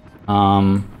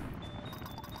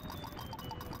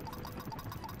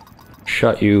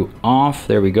 Shut you off.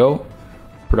 There we go.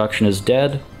 Production is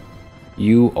dead.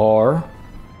 You are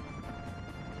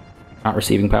not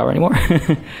receiving power anymore.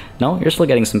 No, you're still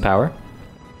getting some power.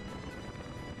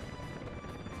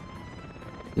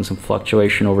 Getting some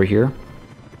fluctuation over here.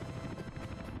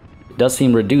 It does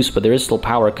seem reduced, but there is still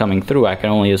power coming through. I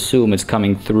can only assume it's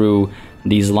coming through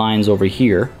these lines over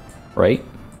here, right?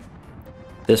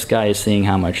 This guy is seeing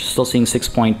how much? Still seeing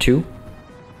 6.2.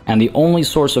 And the only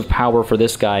source of power for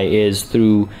this guy is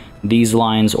through these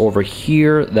lines over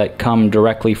here that come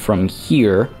directly from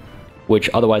here, which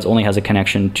otherwise only has a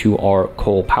connection to our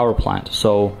coal power plant.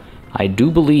 So I do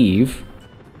believe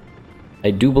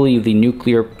the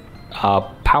nuclear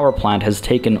power plant has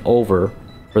taken over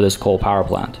for this coal power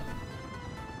plant.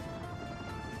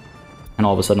 And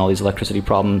all of a sudden all these electricity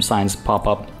problem signs pop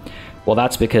up. Well,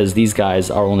 that's because these guys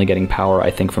are only getting power,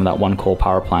 I think, from that one coal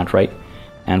power plant, right?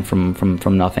 And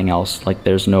from nothing else. Like,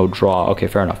 there's no draw. Okay,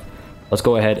 fair enough. Let's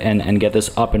go ahead and get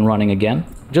this up and running again.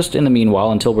 Just in the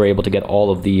meanwhile, until we're able to get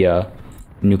all of the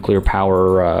nuclear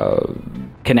power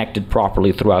connected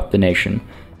properly throughout the nation.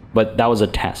 But that was a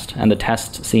test, and the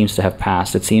test seems to have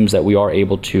passed. It seems that we are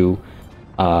able to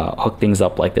hook things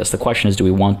up like this. The question is, do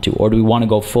we want to? Or do we want to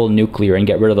go full nuclear and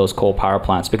get rid of those coal power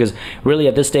plants? Because really,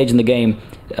 at this stage in the game,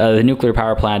 the nuclear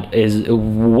power plant is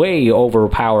way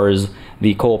overpowers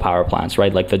the coal power plants,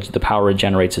 right? Like, the power it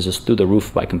generates is just through the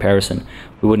roof by comparison.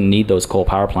 We wouldn't need those coal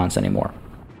power plants anymore.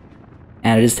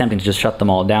 And it is tempting to just shut them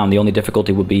all down. The only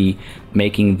difficulty would be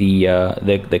making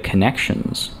the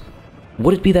connections.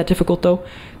 Would it be that difficult, though?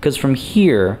 Because from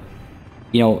here,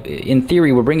 you know, in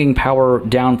theory, we're bringing power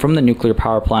down from the nuclear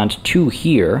power plant to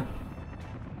here,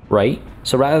 right?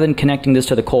 So rather than connecting this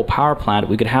to the coal power plant,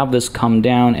 we could have this come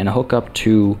down and hook up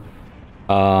to,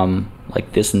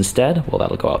 like this instead. Well,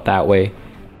 that'll go out that way.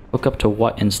 Hook up to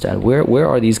what instead? Where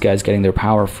are these guys getting their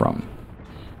power from?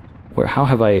 How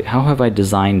have I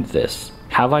designed this?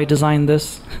 Have I designed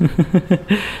this?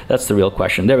 That's the real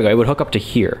question. There we go. It would hook up to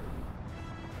here.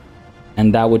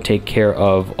 And that would take care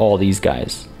of all these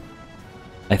guys,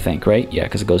 I think, right? Yeah,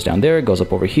 because it goes down there, it goes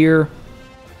up over here.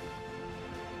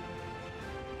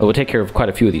 It would take care of quite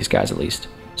a few of these guys, at least.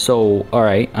 So,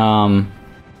 alright,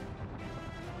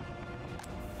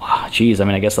 geez, I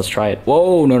mean, I guess let's try it.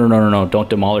 Whoa, no, don't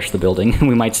demolish the building.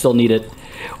 We might still need it.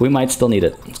 We might still need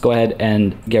it. Let's go ahead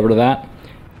and get rid of that.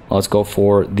 Let's go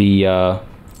for the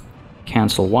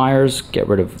cancel wires, get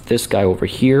rid of this guy over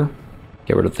here,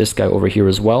 get rid of this guy over here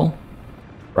as well.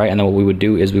 Right, and then what we would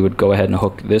do is we would go ahead and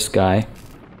hook this guy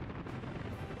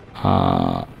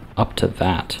up to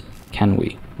that. Can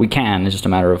we? We can, it's just a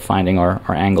matter of finding our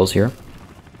angles here.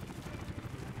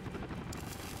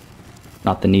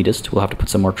 Not the neatest, we'll have to put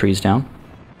some more trees down.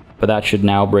 But that should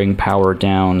now bring power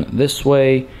down this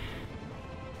way,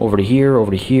 over to here,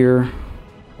 over to here,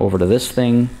 over to this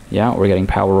thing. Yeah, we're getting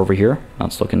power over here.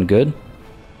 That's looking good.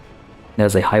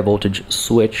 There's a high voltage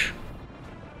switch.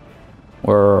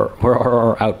 Where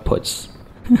are our outputs?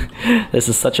 This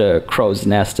is such a crow's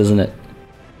nest, isn't it?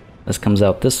 This comes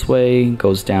out this way,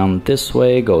 goes down this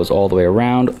way, goes all the way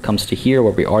around, comes to here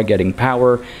where we are getting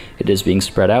power. It is being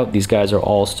spread out. These guys are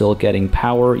all still getting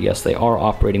power. Yes, they are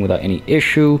operating without any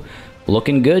issue.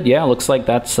 Looking good. Yeah, looks like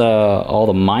that's all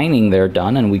the mining there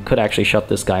done, and we could actually shut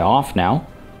this guy off now.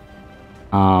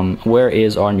 Where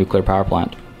is our nuclear power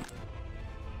plant?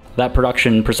 That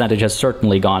production percentage has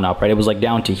certainly gone up, right? It was like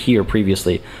down to here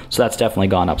previously, so that's definitely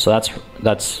gone up. So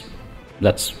that's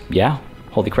yeah.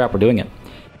 Holy crap, we're doing it.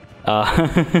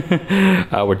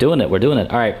 We're doing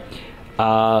it. All right.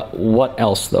 What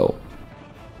else though?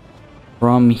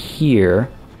 From here,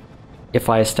 if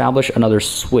I establish another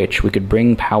switch, we could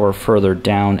bring power further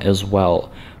down as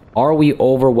well. Are we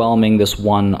overwhelming this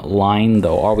one line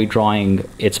though? Are we drawing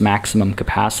its maximum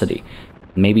capacity?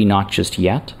 Maybe not just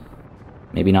yet.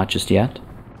 Maybe not just yet.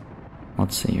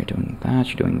 Let's see, you're doing that,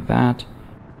 you're doing that.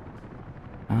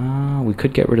 We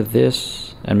could get rid of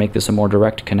this and make this a more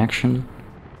direct connection.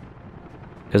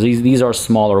 Because these are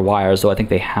smaller wires, though I think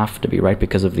they have to be, right?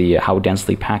 Because of the how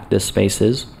densely packed this space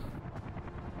is.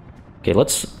 Okay,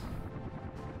 let's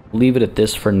leave it at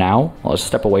this for now. I'll just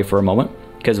step away for a moment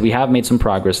because we have made some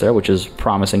progress there, which is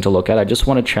promising to look at. I just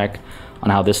want to check on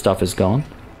how this stuff is going.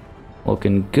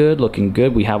 Looking good, looking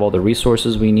good. We have all the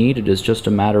resources we need. It is just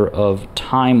a matter of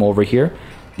time over here.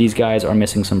 These guys are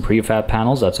missing some prefab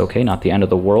panels. That's okay, not the end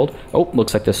of the world. Oh,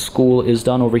 looks like the school is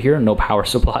done over here. No power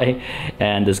supply.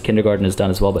 And this kindergarten is done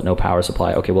as well, but no power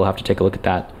supply. Okay, we'll have to take a look at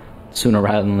that sooner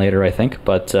rather than later, I think.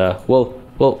 But we'll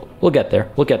get there.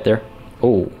 We'll get there.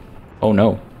 Oh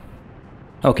no.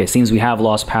 Okay, seems we have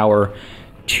lost power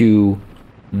to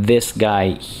this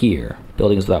guy here.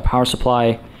 Buildings without power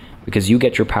supply, because you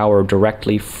get your power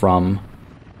directly from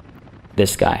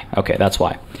this guy. Okay, that's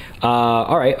why.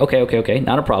 All right, okay.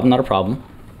 Not a problem, not a problem.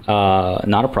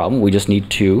 Not a problem. We just need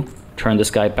to turn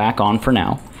this guy back on for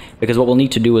now, because what we'll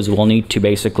need to do is we'll need to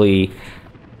basically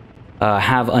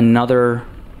have another...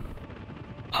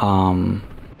 oh,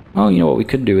 you know what we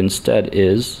could do instead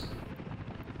is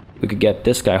we could get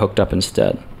this guy hooked up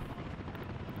instead.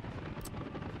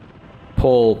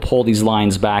 Pull these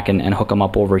lines back and hook them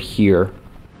up over here.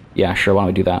 Yeah, sure, why don't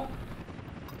we do that?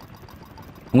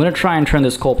 I'm going to try and turn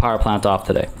this coal power plant off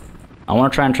today. I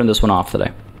want to try and turn this one off today.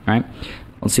 All right?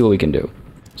 Let's see what we can do.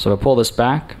 So if I pull this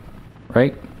back,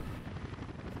 right?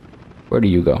 Where do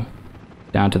you go?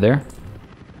 Down to there?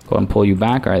 Go ahead and pull you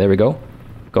back. All right, there we go.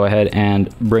 Go ahead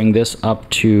and bring this up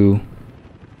to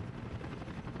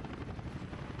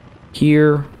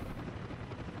here.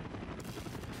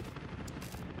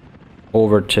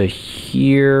 Over to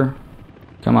here.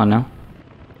 Come on now.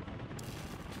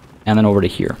 And then over to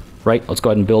here. Right, let's go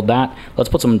ahead and build that. Let's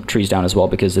put some trees down as well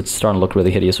because it's starting to look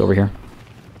really hideous over here.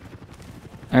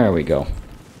 There we go.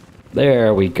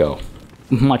 There we go.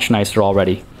 Much nicer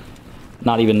already.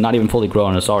 Not even fully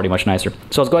grown, it's already much nicer.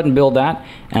 So let's go ahead and build that,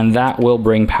 and that will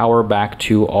bring power back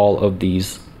to all of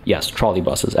these, yes, trolley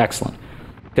buses. Excellent.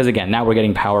 Because again, now we're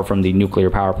getting power from the nuclear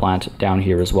power plant down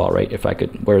here as well, right? If I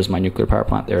could, where's my nuclear power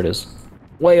plant? There it is.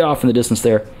 Way off in the distance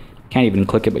there. Can't even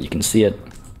click it, but you can see it.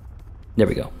 There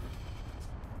we go.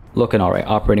 Looking all right,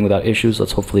 operating without issues.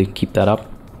 Let's hopefully keep that up.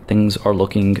 Things are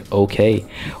looking okay.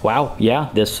 Wow, yeah,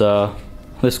 this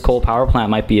coal power plant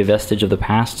might be a vestige of the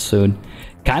past soon.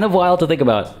 Kind of wild to think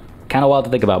about. Kind of wild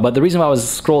to think about. But the reason why I was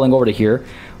scrolling over to here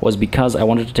was because I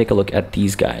wanted to take a look at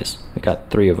these guys. We got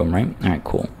 3 of them, right? All right,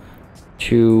 cool.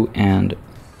 2 and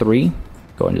 3.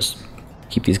 Go and just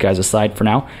keep these guys aside for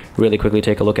now. Really quickly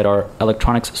take a look at our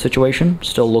electronics situation.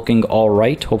 Still looking all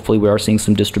right. Hopefully we are seeing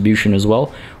some distribution as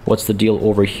well. What's the deal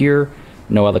over here?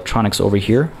 No electronics over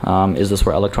here. Is this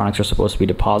where electronics are supposed to be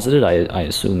deposited? I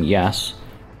assume yes.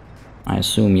 I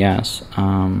assume yes.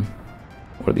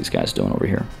 What are these guys doing over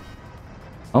here?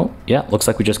 Oh, yeah, looks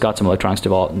like we just got some electronics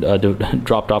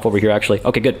dropped off over here, actually.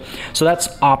 Okay, good. So that's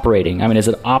operating. I mean, is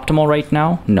it optimal right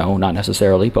now? No, not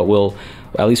necessarily, but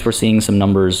at least we're seeing some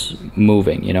numbers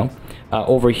moving, you know?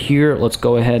 Over here, let's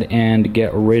go ahead and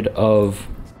get rid of...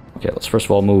 Okay, let's first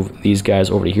of all move these guys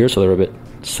over to here so they're a bit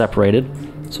separated.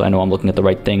 So I know I'm looking at the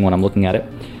right thing when I'm looking at it.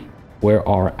 Where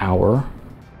are our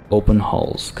open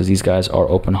hulls? Because these guys are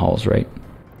open hulls, right?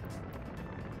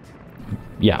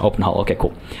 Yeah, open hull. Okay,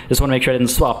 cool. Just want to make sure I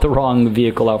didn't swap the wrong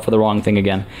vehicle out for the wrong thing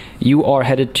again. You are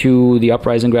headed to the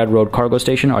Uprisinggrad Road cargo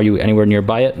station. Are you anywhere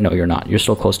nearby it? No, you're not. You're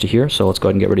still close to here, so let's go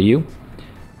ahead and get rid of you.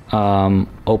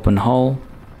 Open hull.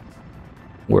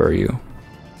 Where are you?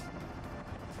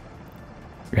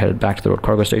 You're headed back to the road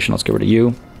cargo station. Let's get rid of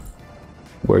you.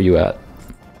 Where are you at?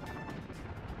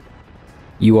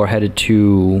 You are headed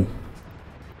to...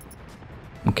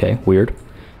 Okay, weird.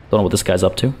 Don't know what this guy's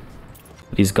up to.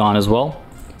 But he's gone as well.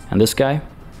 And this guy,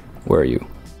 where are you?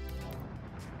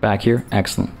 Back here?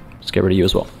 Excellent. Let's get rid of you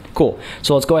as well. Cool.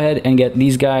 So let's go ahead and get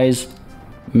these guys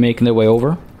making their way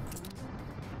over.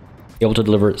 Able to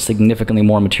deliver significantly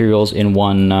more materials in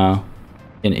one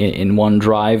in one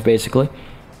drive, basically.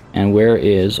 And where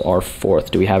is our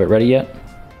 4th? Do we have it ready yet?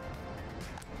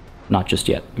 Not just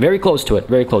yet. Very close to it.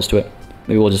 Very close to it.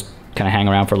 Maybe we'll just kind of hang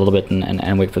around for a little bit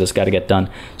and wait for this guy to get done.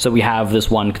 So we have this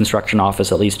one construction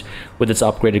office, at least, with its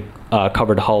upgraded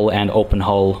covered hull and open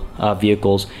hull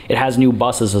vehicles. It has new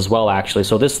buses as well, actually.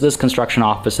 So this construction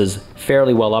office is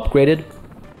fairly well upgraded.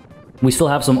 We still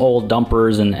have some old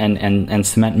dumpers and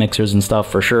cement mixers and stuff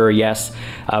for sure, yes.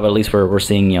 But at least we're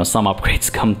seeing, you know, some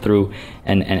upgrades come through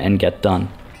and get done.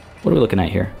 What are we looking at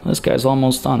here? This guy's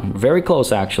almost done. Very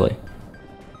close, actually.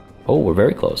 Oh, we're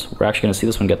very close. We're actually going to see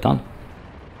this one get done.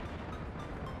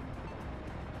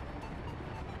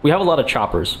 We have a lot of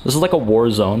choppers. This is like a war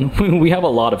zone. We have a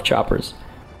lot of choppers.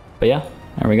 But yeah,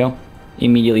 there we go.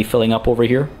 Immediately filling up over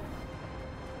here.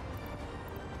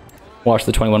 Watch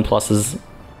the 21 pluses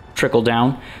trickle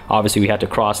down. Obviously, we had to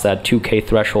cross that 2K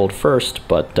threshold first,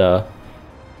 but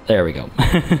there we go.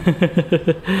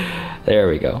 There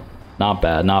we go. Not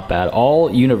bad, not bad.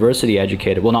 All university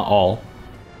educated. Well, not all.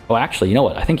 Oh, actually, you know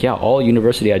what? I think, yeah, all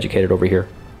university educated over here.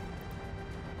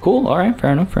 Cool, all right,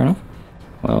 fair enough, fair enough.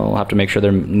 Well, we'll have to make sure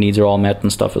their needs are all met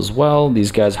and stuff as well.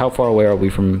 These guys, how far away are we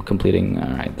from completing?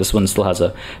 All right, this one still has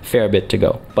a fair bit to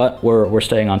go, but we're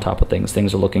staying on top of things.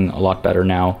 Things are looking a lot better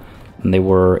now than they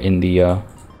were in the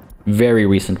very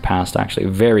recent past, actually.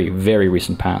 Very, very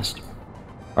recent past.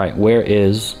 All right, where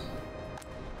is...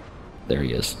 There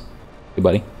he is. Hey,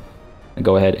 buddy. I'll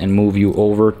go ahead and move you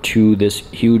over to this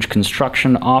huge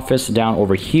construction office down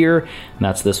over here. And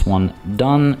that's this one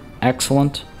done.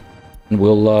 Excellent. And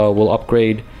we'll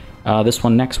upgrade this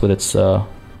one next with its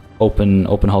open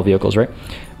hull vehicles, right?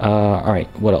 All right.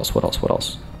 What else? What else? What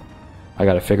else? I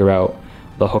got to figure out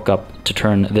the hookup to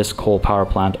turn this coal power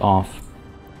plant off.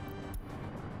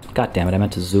 God damn it! I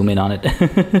meant to zoom in on it.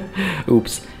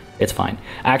 Oops. It's fine.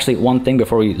 Actually, one thing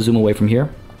before we zoom away from here.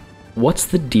 What's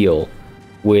the deal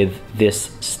with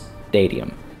this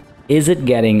stadium? Is it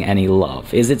getting any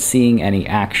love? Is it seeing any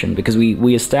action? Because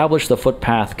we established the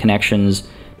footpath connections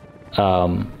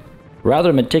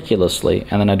rather meticulously,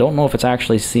 and then I don't know if it's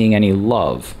actually seeing any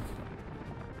love.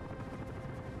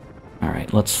 All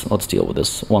right, let's deal with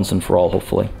this once and for all,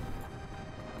 hopefully.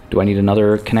 Do I need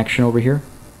another connection over here?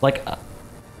 Like,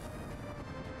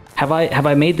 have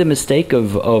I made the mistake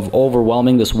of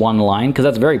overwhelming this one line? Because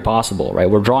that's very possible, right?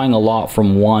 We're drawing a lot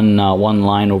from one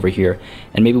line over here,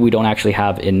 and maybe we don't actually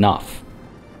have enough.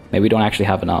 Maybe we don't actually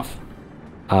have enough.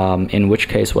 In which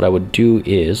case, what I would do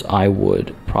is I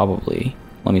would probably...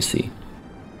 Let me see.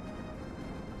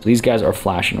 So these guys are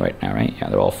flashing right now, right? Yeah,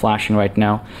 they're all flashing right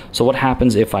now. So what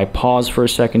happens if I pause for a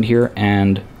second here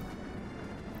and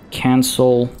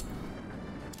cancel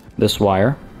this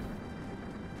wire?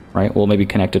 Right, we'll maybe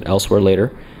connect it elsewhere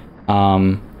later.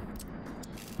 Pull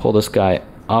this guy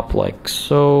up like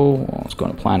so. Well, let's go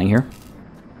into planning here.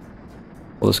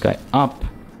 Pull this guy up,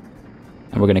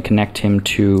 and we're going to connect him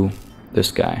to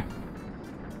this guy.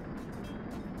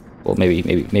 Well,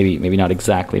 maybe not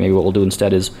exactly. Maybe what we'll do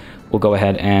instead is we'll go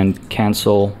ahead and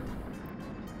cancel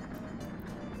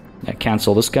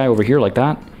this guy over here like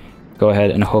that. Go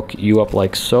ahead and hook you up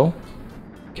like so.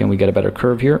 Can we get a better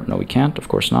curve here? No, we can't. Of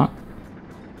course not.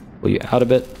 Pull you out a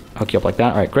bit. Hook you up like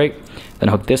that. All right, great. Then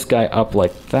hook this guy up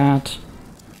like that.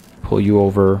 Pull you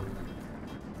over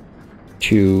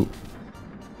to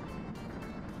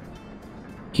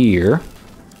here.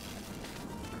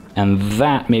 And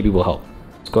that maybe will help.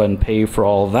 Let's go ahead and pay for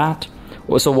all that.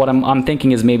 So what I'm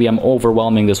thinking is maybe I'm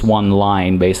overwhelming this one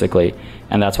line, basically.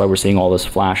 And that's why we're seeing all this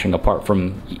flashing apart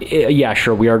from... Yeah,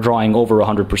 sure, we are drawing over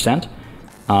 100%.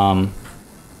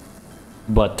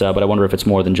 But I wonder if it's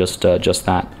more than just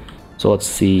that. So let's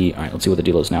see. All right, let's see what the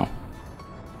deal is now.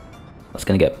 That's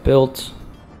gonna get built.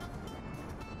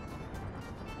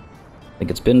 I think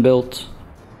it's been built.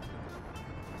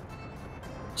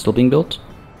 Still being built?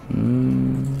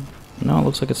 No, it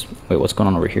looks like it's... Wait, what's going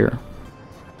on over here?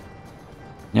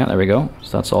 Yeah, there we go.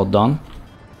 So that's all done.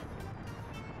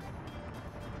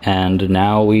 And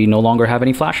now we no longer have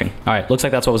any flashing. All right, looks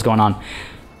like that's what was going on.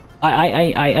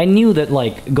 I knew that,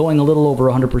 like, going a little over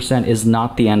 100% is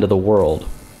not the end of the world.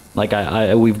 Like,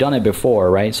 we've done it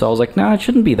before, right? So I was like, no, it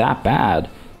shouldn't be that bad.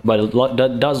 But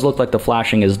it does look like the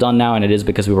flashing is done now, and it is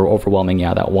because we were overwhelming,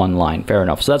 yeah, that one line. Fair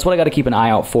enough. So that's what I got to keep an eye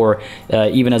out for,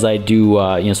 even as I do,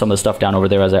 you know, some of the stuff down over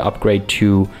there as I upgrade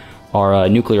to our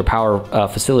nuclear power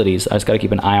facilities. I just got to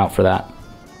keep an eye out for that.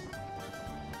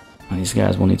 These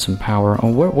guys will need some power.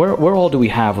 Oh, where all do we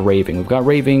have raving? We've got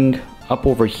raving up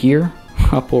over here.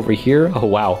 Up over here. Oh,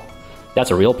 wow.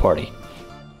 That's a real party.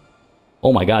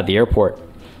 Oh, my God, the airport.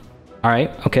 All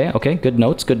right. Okay, okay. Good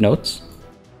notes, good notes.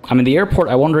 I mean, the airport,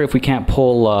 I wonder if we can't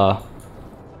pull a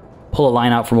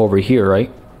line out from over here,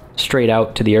 right? Straight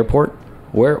out to the airport.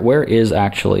 Where is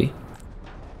actually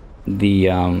the...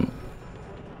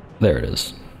 there it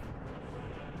is.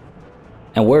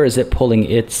 And where is it pulling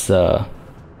its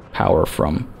power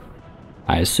from?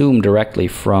 I assume directly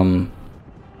from...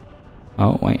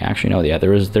 Oh, wait, actually, no, yeah,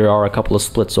 there are a couple of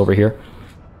splits over here.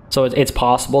 So it's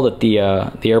possible that the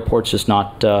airport's just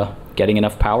not getting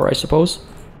enough power, I suppose.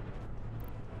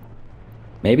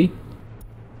 Maybe.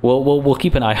 We'll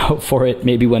keep an eye out for it.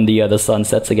 Maybe when the sun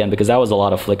sets again, because that was a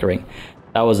lot of flickering.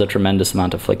 That was a tremendous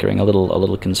amount of flickering. A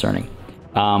little concerning.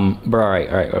 But all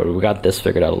right, we got this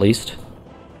figured out at least.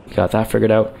 We got that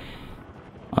figured out.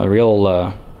 A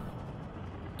real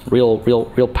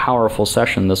powerful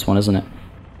session, this one, isn't it?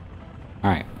 All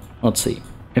right, let's see.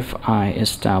 If I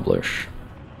establish...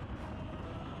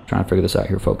 Trying to figure this out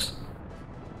here, folks.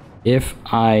 if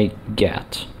I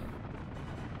get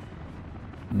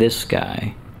this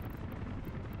guy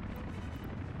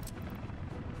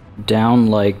down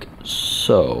like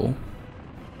so.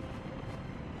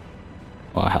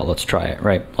 Oh hell, let's try it.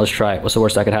 Right, let's try it. What's the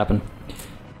worst that could happen?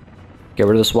 Get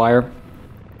rid of this wire.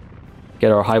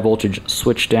 Get our high voltage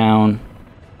switch down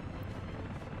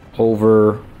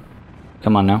over.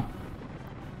 Come on now.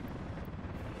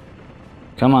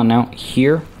 Come on now.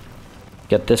 Here.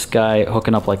 Get this guy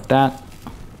hooking up like that.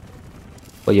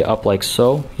 Put you up like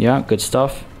so. Yeah, good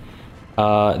stuff.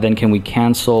 Then can we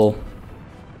cancel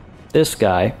this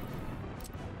guy?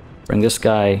 Bring this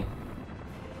guy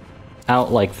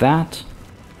out like that.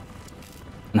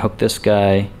 And hook this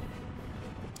guy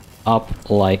up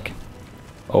like...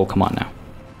 Oh, come on now.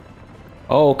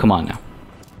 Oh, come on now.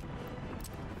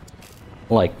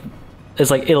 Like, it's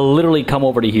like it'll literally come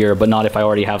over to here, but not if I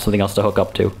already have something else to hook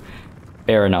up to.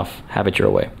 Fair enough. Have it your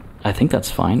way. I think that's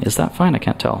fine. Is that fine? I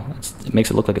can't tell. It makes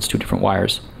it look like it's two different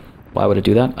wires. Why would it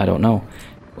do that? I don't know.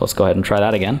 Let's go ahead and try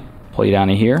that again. Pull you down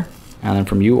to here, and then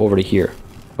from you over to here.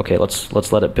 Okay, let's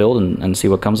let it build and see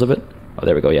what comes of it. Oh,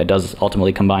 there we go. Yeah, it does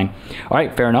ultimately combine. All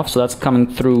right, fair enough. So that's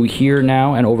coming through here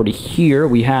now, and over to here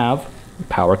we have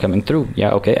power coming through.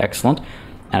 Yeah, okay, excellent.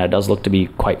 And it does look to be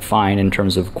quite fine in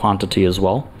terms of quantity as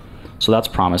well. So that's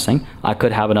promising. I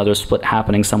could have another split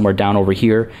happening somewhere down over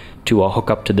here to hook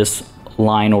up to this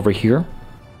line over here,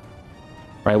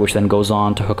 right, which then goes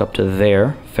on to hook up to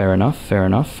there. Fair enough, fair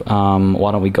enough.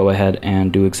 Why don't we go ahead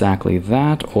and do exactly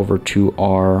that over to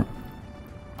our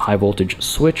high voltage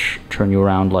switch. Turn you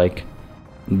around like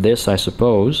this, I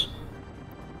suppose.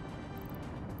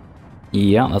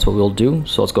 Yeah, that's what we'll do.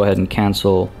 So let's go ahead and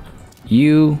cancel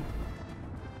you.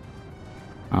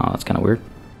 Oh, that's kind of weird.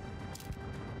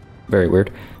 Very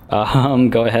weird.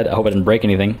 Go ahead. I hope I didn't break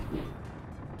anything.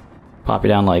 Pop you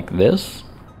down like this.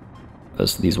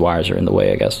 These wires are in the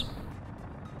way, I guess.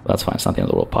 That's fine. It's not the end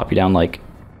of the world. Pop you down like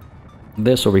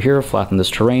this over here. Flatten this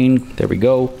terrain. There we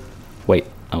go. Wait,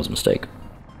 that was a mistake.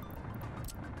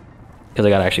 Because I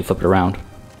gotta actually flip it around.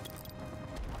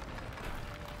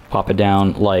 Pop it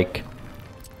down like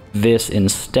this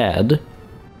instead.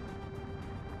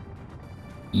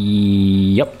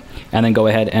 Yep. And then go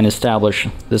ahead and establish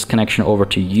this connection over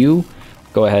to you.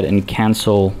 Go ahead and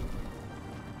cancel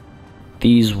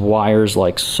these wires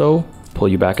like so. Pull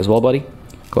you back as well, buddy.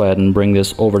 Go ahead and bring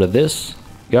this over to this.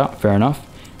 Yeah, fair enough.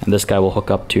 And this guy will hook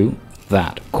up to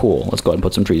that. Cool. Let's go ahead and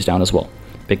put some trees down as well,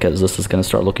 because this is going to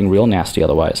start looking real nasty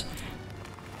otherwise.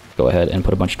 Go ahead and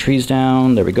put a bunch of trees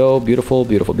down. There we go. Beautiful,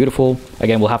 beautiful, beautiful.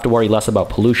 Again, we'll have to worry less about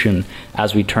pollution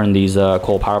as we turn these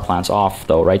coal power plants off,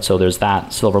 though, right? So there's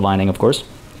that silver lining, of course.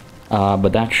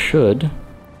 But that should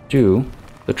do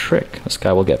the trick. This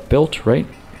guy will get built, right?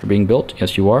 You're being built.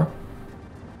 Yes, you are.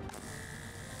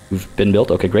 You've been built.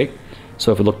 Okay, great.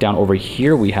 So if we look down over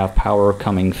here, we have power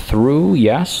coming through.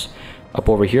 Yes. Up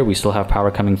over here, we still have power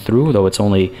coming through, though it's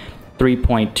only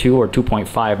 3.2 or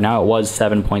 2.5 now. It was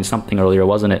 7 point something earlier,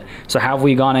 wasn't it? So have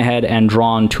we gone ahead and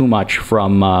drawn too much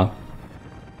from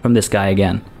this guy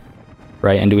again,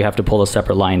 right? And do we have to pull a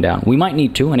separate line down? We might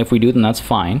need to, and if we do, then that's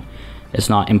fine. It's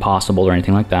not impossible or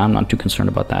anything like that. I'm not too concerned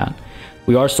about that.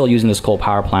 We are still using this coal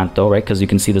power plant though, right? Because you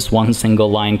can see this one single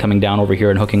line coming down over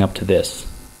here and hooking up to this.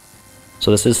 So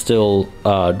this is still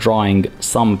drawing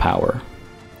some power,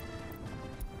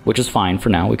 which is fine for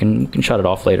now. We can shut it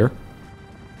off later.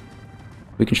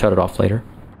 We can shut it off later.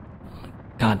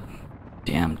 God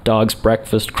damn. Dog's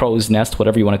breakfast, crow's nest,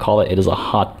 whatever you want to call it. It is a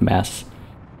hot mess.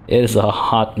 It is a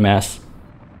hot mess.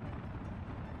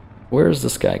 Where is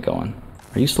this guy going?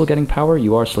 Are you still getting power?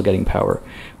 You are still getting power.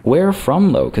 Where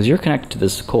from, though? Because you're connected to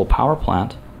this coal power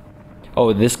plant.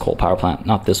 Oh, this coal power plant,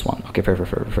 not this one. Okay,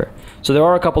 fair. So there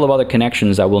are a couple of other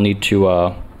connections that we'll need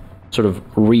to sort of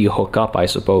re-hook up, I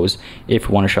suppose, if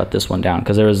we want to shut this one down.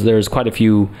 Because there's quite a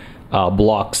few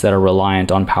blocks that are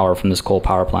reliant on power from this coal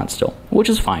power plant still, which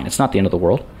is fine. It's not the end of the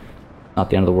world. Not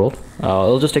the end of the world.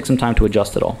 It'll just take some time to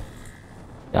adjust it all.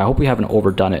 Yeah, I hope we haven't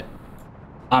overdone it.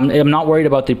 I'm not worried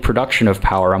about the production of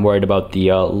power. I'm worried about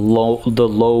the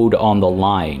load on the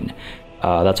line.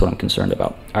 That's what I'm concerned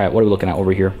about. All right, what are we looking at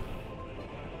over here?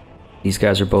 These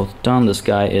guys are both done. This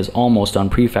guy is almost done.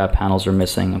 Prefab panels are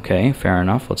missing. Okay, fair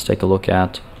enough. Let's take a look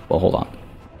at... Well, hold on.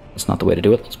 That's not the way to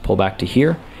do it. Let's pull back to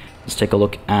here. Let's take a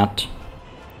look at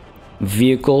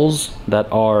vehicles that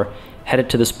are headed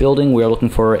to this building. We are looking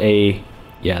for a...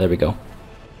 Yeah, there we go.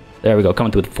 There we go.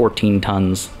 Coming through with 14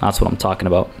 tons. That's what I'm talking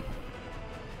about.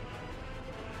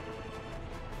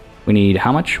 We need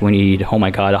how much? We need, oh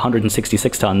my god,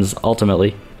 166 tons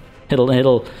ultimately.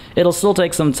 It'll still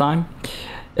take some time.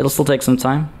 It'll still take some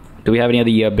time. Do we have any of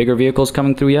the bigger vehicles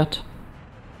coming through yet?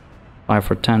 5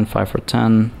 for 10, 5 for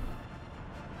 10.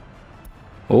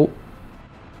 Oh.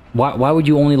 Why would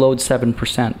you only load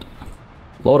 7%?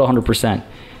 Load 100%.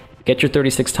 Get your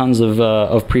 36 tons of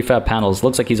prefab panels.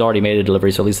 Looks like he's already made a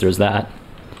delivery, so at least there's that.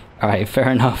 Alright, fair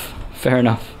enough. Fair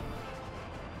enough.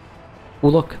 Oh,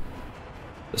 look.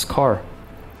 This car.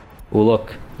 Oh,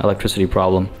 look. Electricity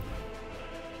problem.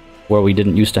 Where we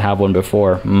didn't used to have one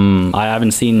before. I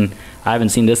haven't seen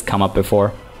this come up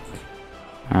before.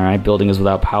 Alright, building is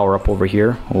without power up over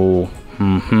here. Oh.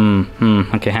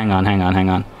 Okay, hang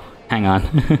on.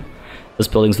 This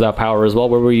building's without power as well.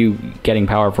 Where were you getting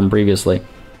power from previously?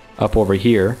 Up over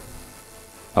here.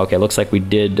 Okay, looks like we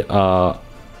did,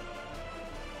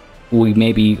 we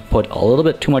maybe put a little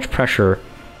bit too much pressure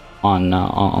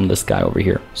on this guy over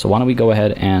here. So why don't we go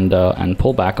ahead and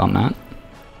pull back on that?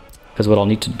 Because what I'll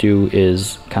need to do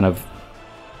is kind of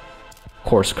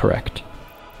course correct.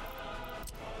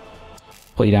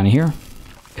 Pull you down here,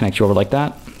 connect you over like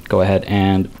that. Go ahead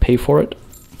and pay for it.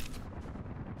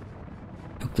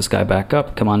 Hook this guy back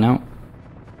up. Come on now.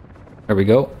 There we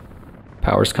go.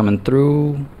 Power's coming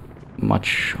through.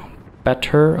 Much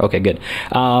better. Okay, good.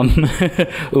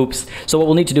 Oops. So what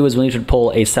we'll need to do is we'll need to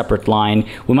pull a separate line.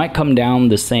 We might come down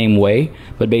the same way,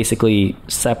 but basically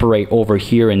separate over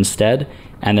here instead,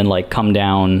 and then like come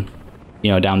down,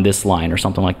 you know, down this line or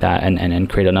something like that, and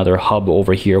create another hub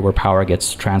over here where power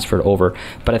gets transferred over.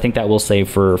 But I think that will save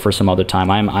for some other time.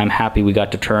 I'm happy we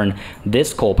got to turn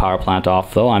this coal power plant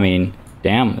off, though. I mean,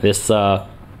 damn, this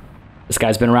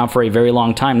guy's been around for a very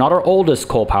long time. Not our oldest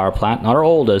coal power plant, not our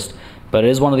oldest, but it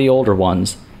is one of the older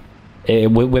ones.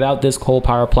 Without this coal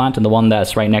power plant and the one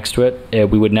that's right next to it,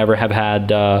 we would never have had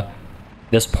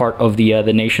this part of the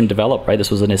nation develop, right?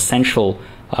 This was an essential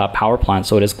power plant,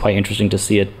 so it is quite interesting to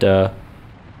see it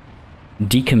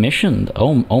decommissioned.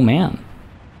 Oh man.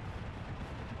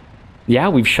 Yeah,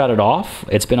 we've shut it off.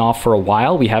 It's been off for a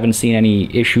while. We haven't seen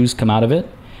any issues come out of it.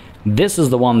 This is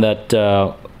the one that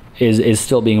is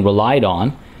still being relied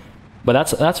on, but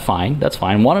that's fine. That's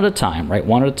fine. One at a time, right?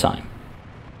 One at a time.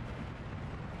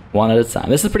 One at a time.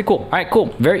 This is pretty cool. All right, cool.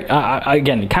 Very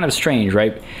again, kind of strange,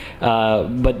 right?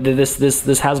 But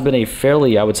this has been a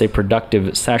fairly, I would say,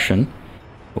 productive session.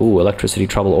 Ooh, electricity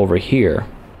trouble over here.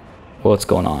 What's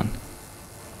going on?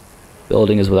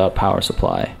 Building is without power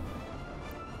supply.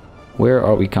 Where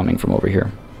are we coming from over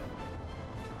here?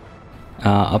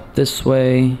 Up this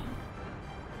way.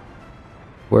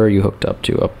 Where are you hooked up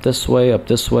to? Up this way, up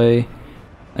this way.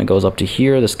 And it goes up to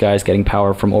here. This guy's getting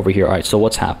power from over here. All right, so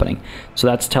what's happening? So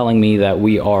that's telling me that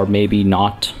we are maybe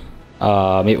not...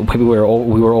 maybe we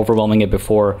were overwhelming it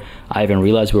before I even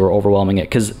realized we were overwhelming it.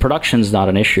 Because production's not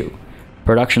an issue.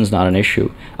 Production's not an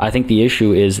issue. I think the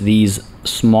issue is these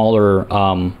smaller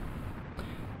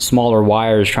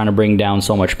wires trying to bring down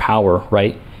so much power,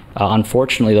 right?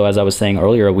 Unfortunately, though, as I was saying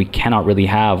earlier, we cannot really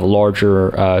have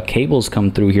larger cables come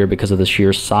through here because of the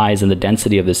sheer size and the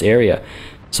density of this area.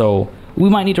 So we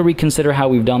might need to reconsider how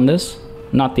we've done this.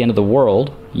 Not the end of the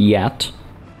world yet.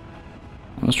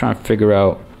 I was trying to figure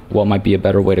out what might be a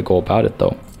better way to go about it,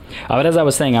 though. But as I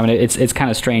was saying, I mean, it's kind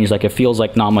of strange. Like, it feels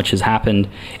like not much has happened.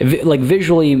 Like,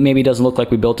 visually, maybe it doesn't look like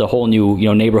we built a whole new, you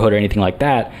know, neighborhood or anything like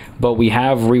that. But we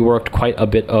have reworked quite a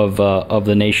bit of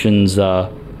the nation's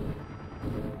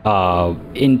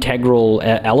integral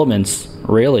elements.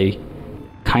 Really,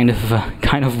 kind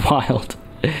of wild.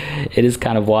 It is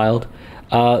kind of wild.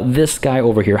 This guy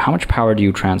over here, how much power do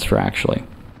you transfer actually?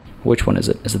 Which one is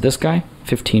it? Is it this guy?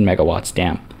 15 megawatts.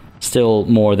 Damn. Still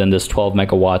more than this 12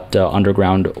 megawatt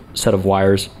underground set of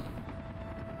wires.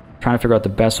 Trying to figure out the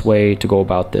best way to go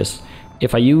about this.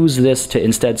 If I use this to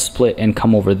instead split and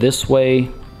come over this way,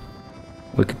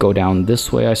 we could go down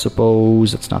this way, I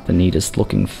suppose. It's not the neatest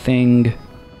looking thing.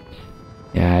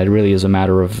 Yeah, it really is a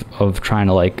matter of trying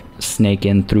to like snake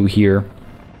in through here.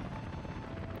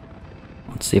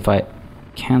 Let's see if I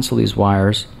cancel these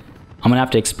wires. I'm gonna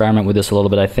have to experiment with this a little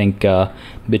bit, I think,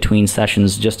 between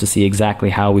sessions, just to see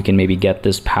exactly how we can maybe get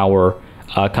this power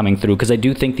coming through, because I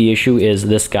do think the issue is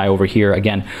this guy over here.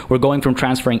 Again, we're going from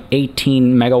transferring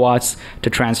 18 megawatts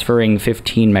to transferring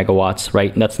 15 megawatts,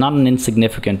 right? And that's not an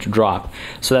insignificant drop.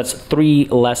 So that's 3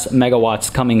 less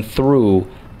megawatts coming through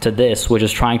to this, which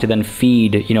is trying to then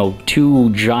feed, you know,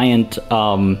 2 giant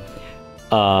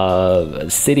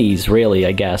cities, really,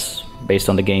 I guess, based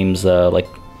on the game's like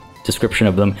description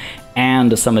of them,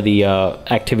 and some of the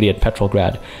activity at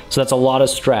Petrograd. So that's a lot of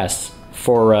stress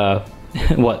for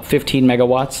what, 15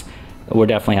 megawatts? We're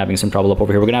definitely having some trouble up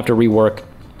over here. We're gonna have to rework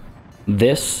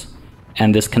this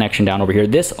and this connection down over here.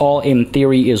 This all in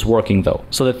theory is working though.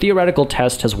 So the theoretical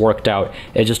test has worked out.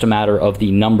 It's just a matter of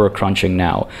the number crunching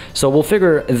now. So we'll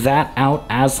figure that out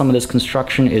as some of this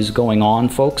construction is going on,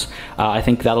 folks. I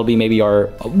think that'll be maybe our,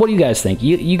 what do you guys think?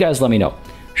 You guys let me know.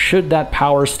 Should that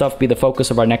power stuff be the focus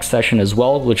of our next session as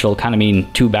well, which will kind of mean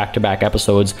 2 back-to-back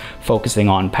episodes focusing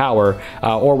on power,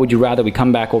 or would you rather we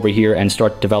come back over here and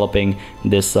start developing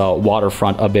this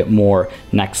waterfront a bit more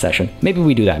next session? Maybe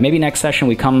we do that. Maybe next session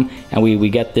we come and we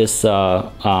get this,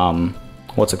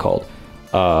 what's it called?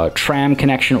 Tram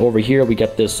connection over here. We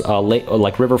get this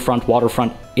like riverfront,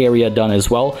 waterfront area done as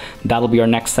well. That'll be our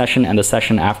next session, and the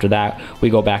session after that we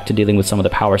go back to dealing with some of the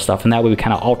power stuff, and that way we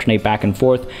kind of alternate back and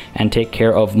forth and take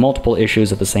care of multiple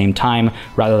issues at the same time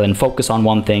rather than focus on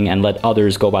one thing and let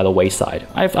others go by the wayside.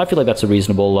 I feel like that's a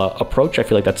reasonable approach. I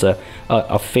feel like that's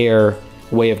a fair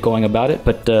way of going about it.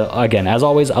 But again, as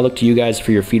always, I look to you guys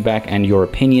for your feedback and your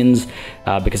opinions,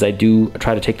 because I do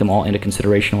try to take them all into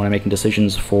consideration when I'm making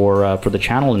decisions for the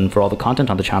channel and for all the content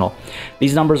on the channel.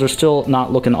 These numbers are still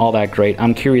not looking all that great.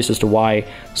 I'm curious as to why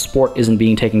sport isn't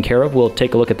being taken care of. We'll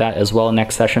take a look at that as well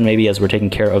next session, maybe as we're taking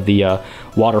care of the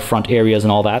waterfront areas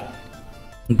and all that.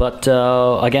 But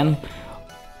again,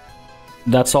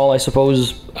 that's all, I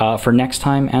suppose, for next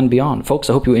time and beyond. Folks,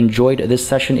 I hope you enjoyed this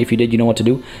session. If you did, you know what to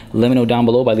do. Let me know down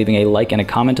below by leaving a like and a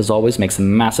comment. As always, makes a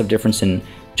massive difference in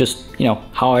just, you know,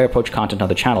 how I approach content on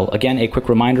the channel. Again, a quick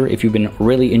reminder, if you've been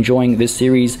really enjoying this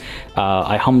series,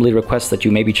 I humbly request that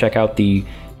you maybe check out the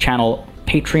channel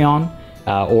Patreon,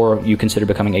 or you consider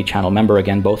becoming a channel member.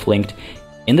 Again, both linked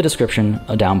in the description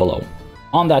down below.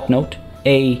 On that note,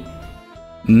 a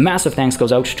massive thanks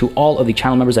goes out to all of the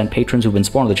channel members and patrons who've been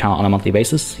supporting the channel on a monthly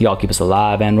basis. Y'all keep us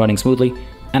alive and running smoothly.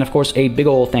 And of course, a big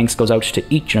ol' thanks goes out to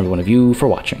each and every one of you for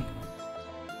watching.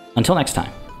 Until next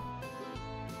time,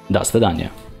 das vidanya.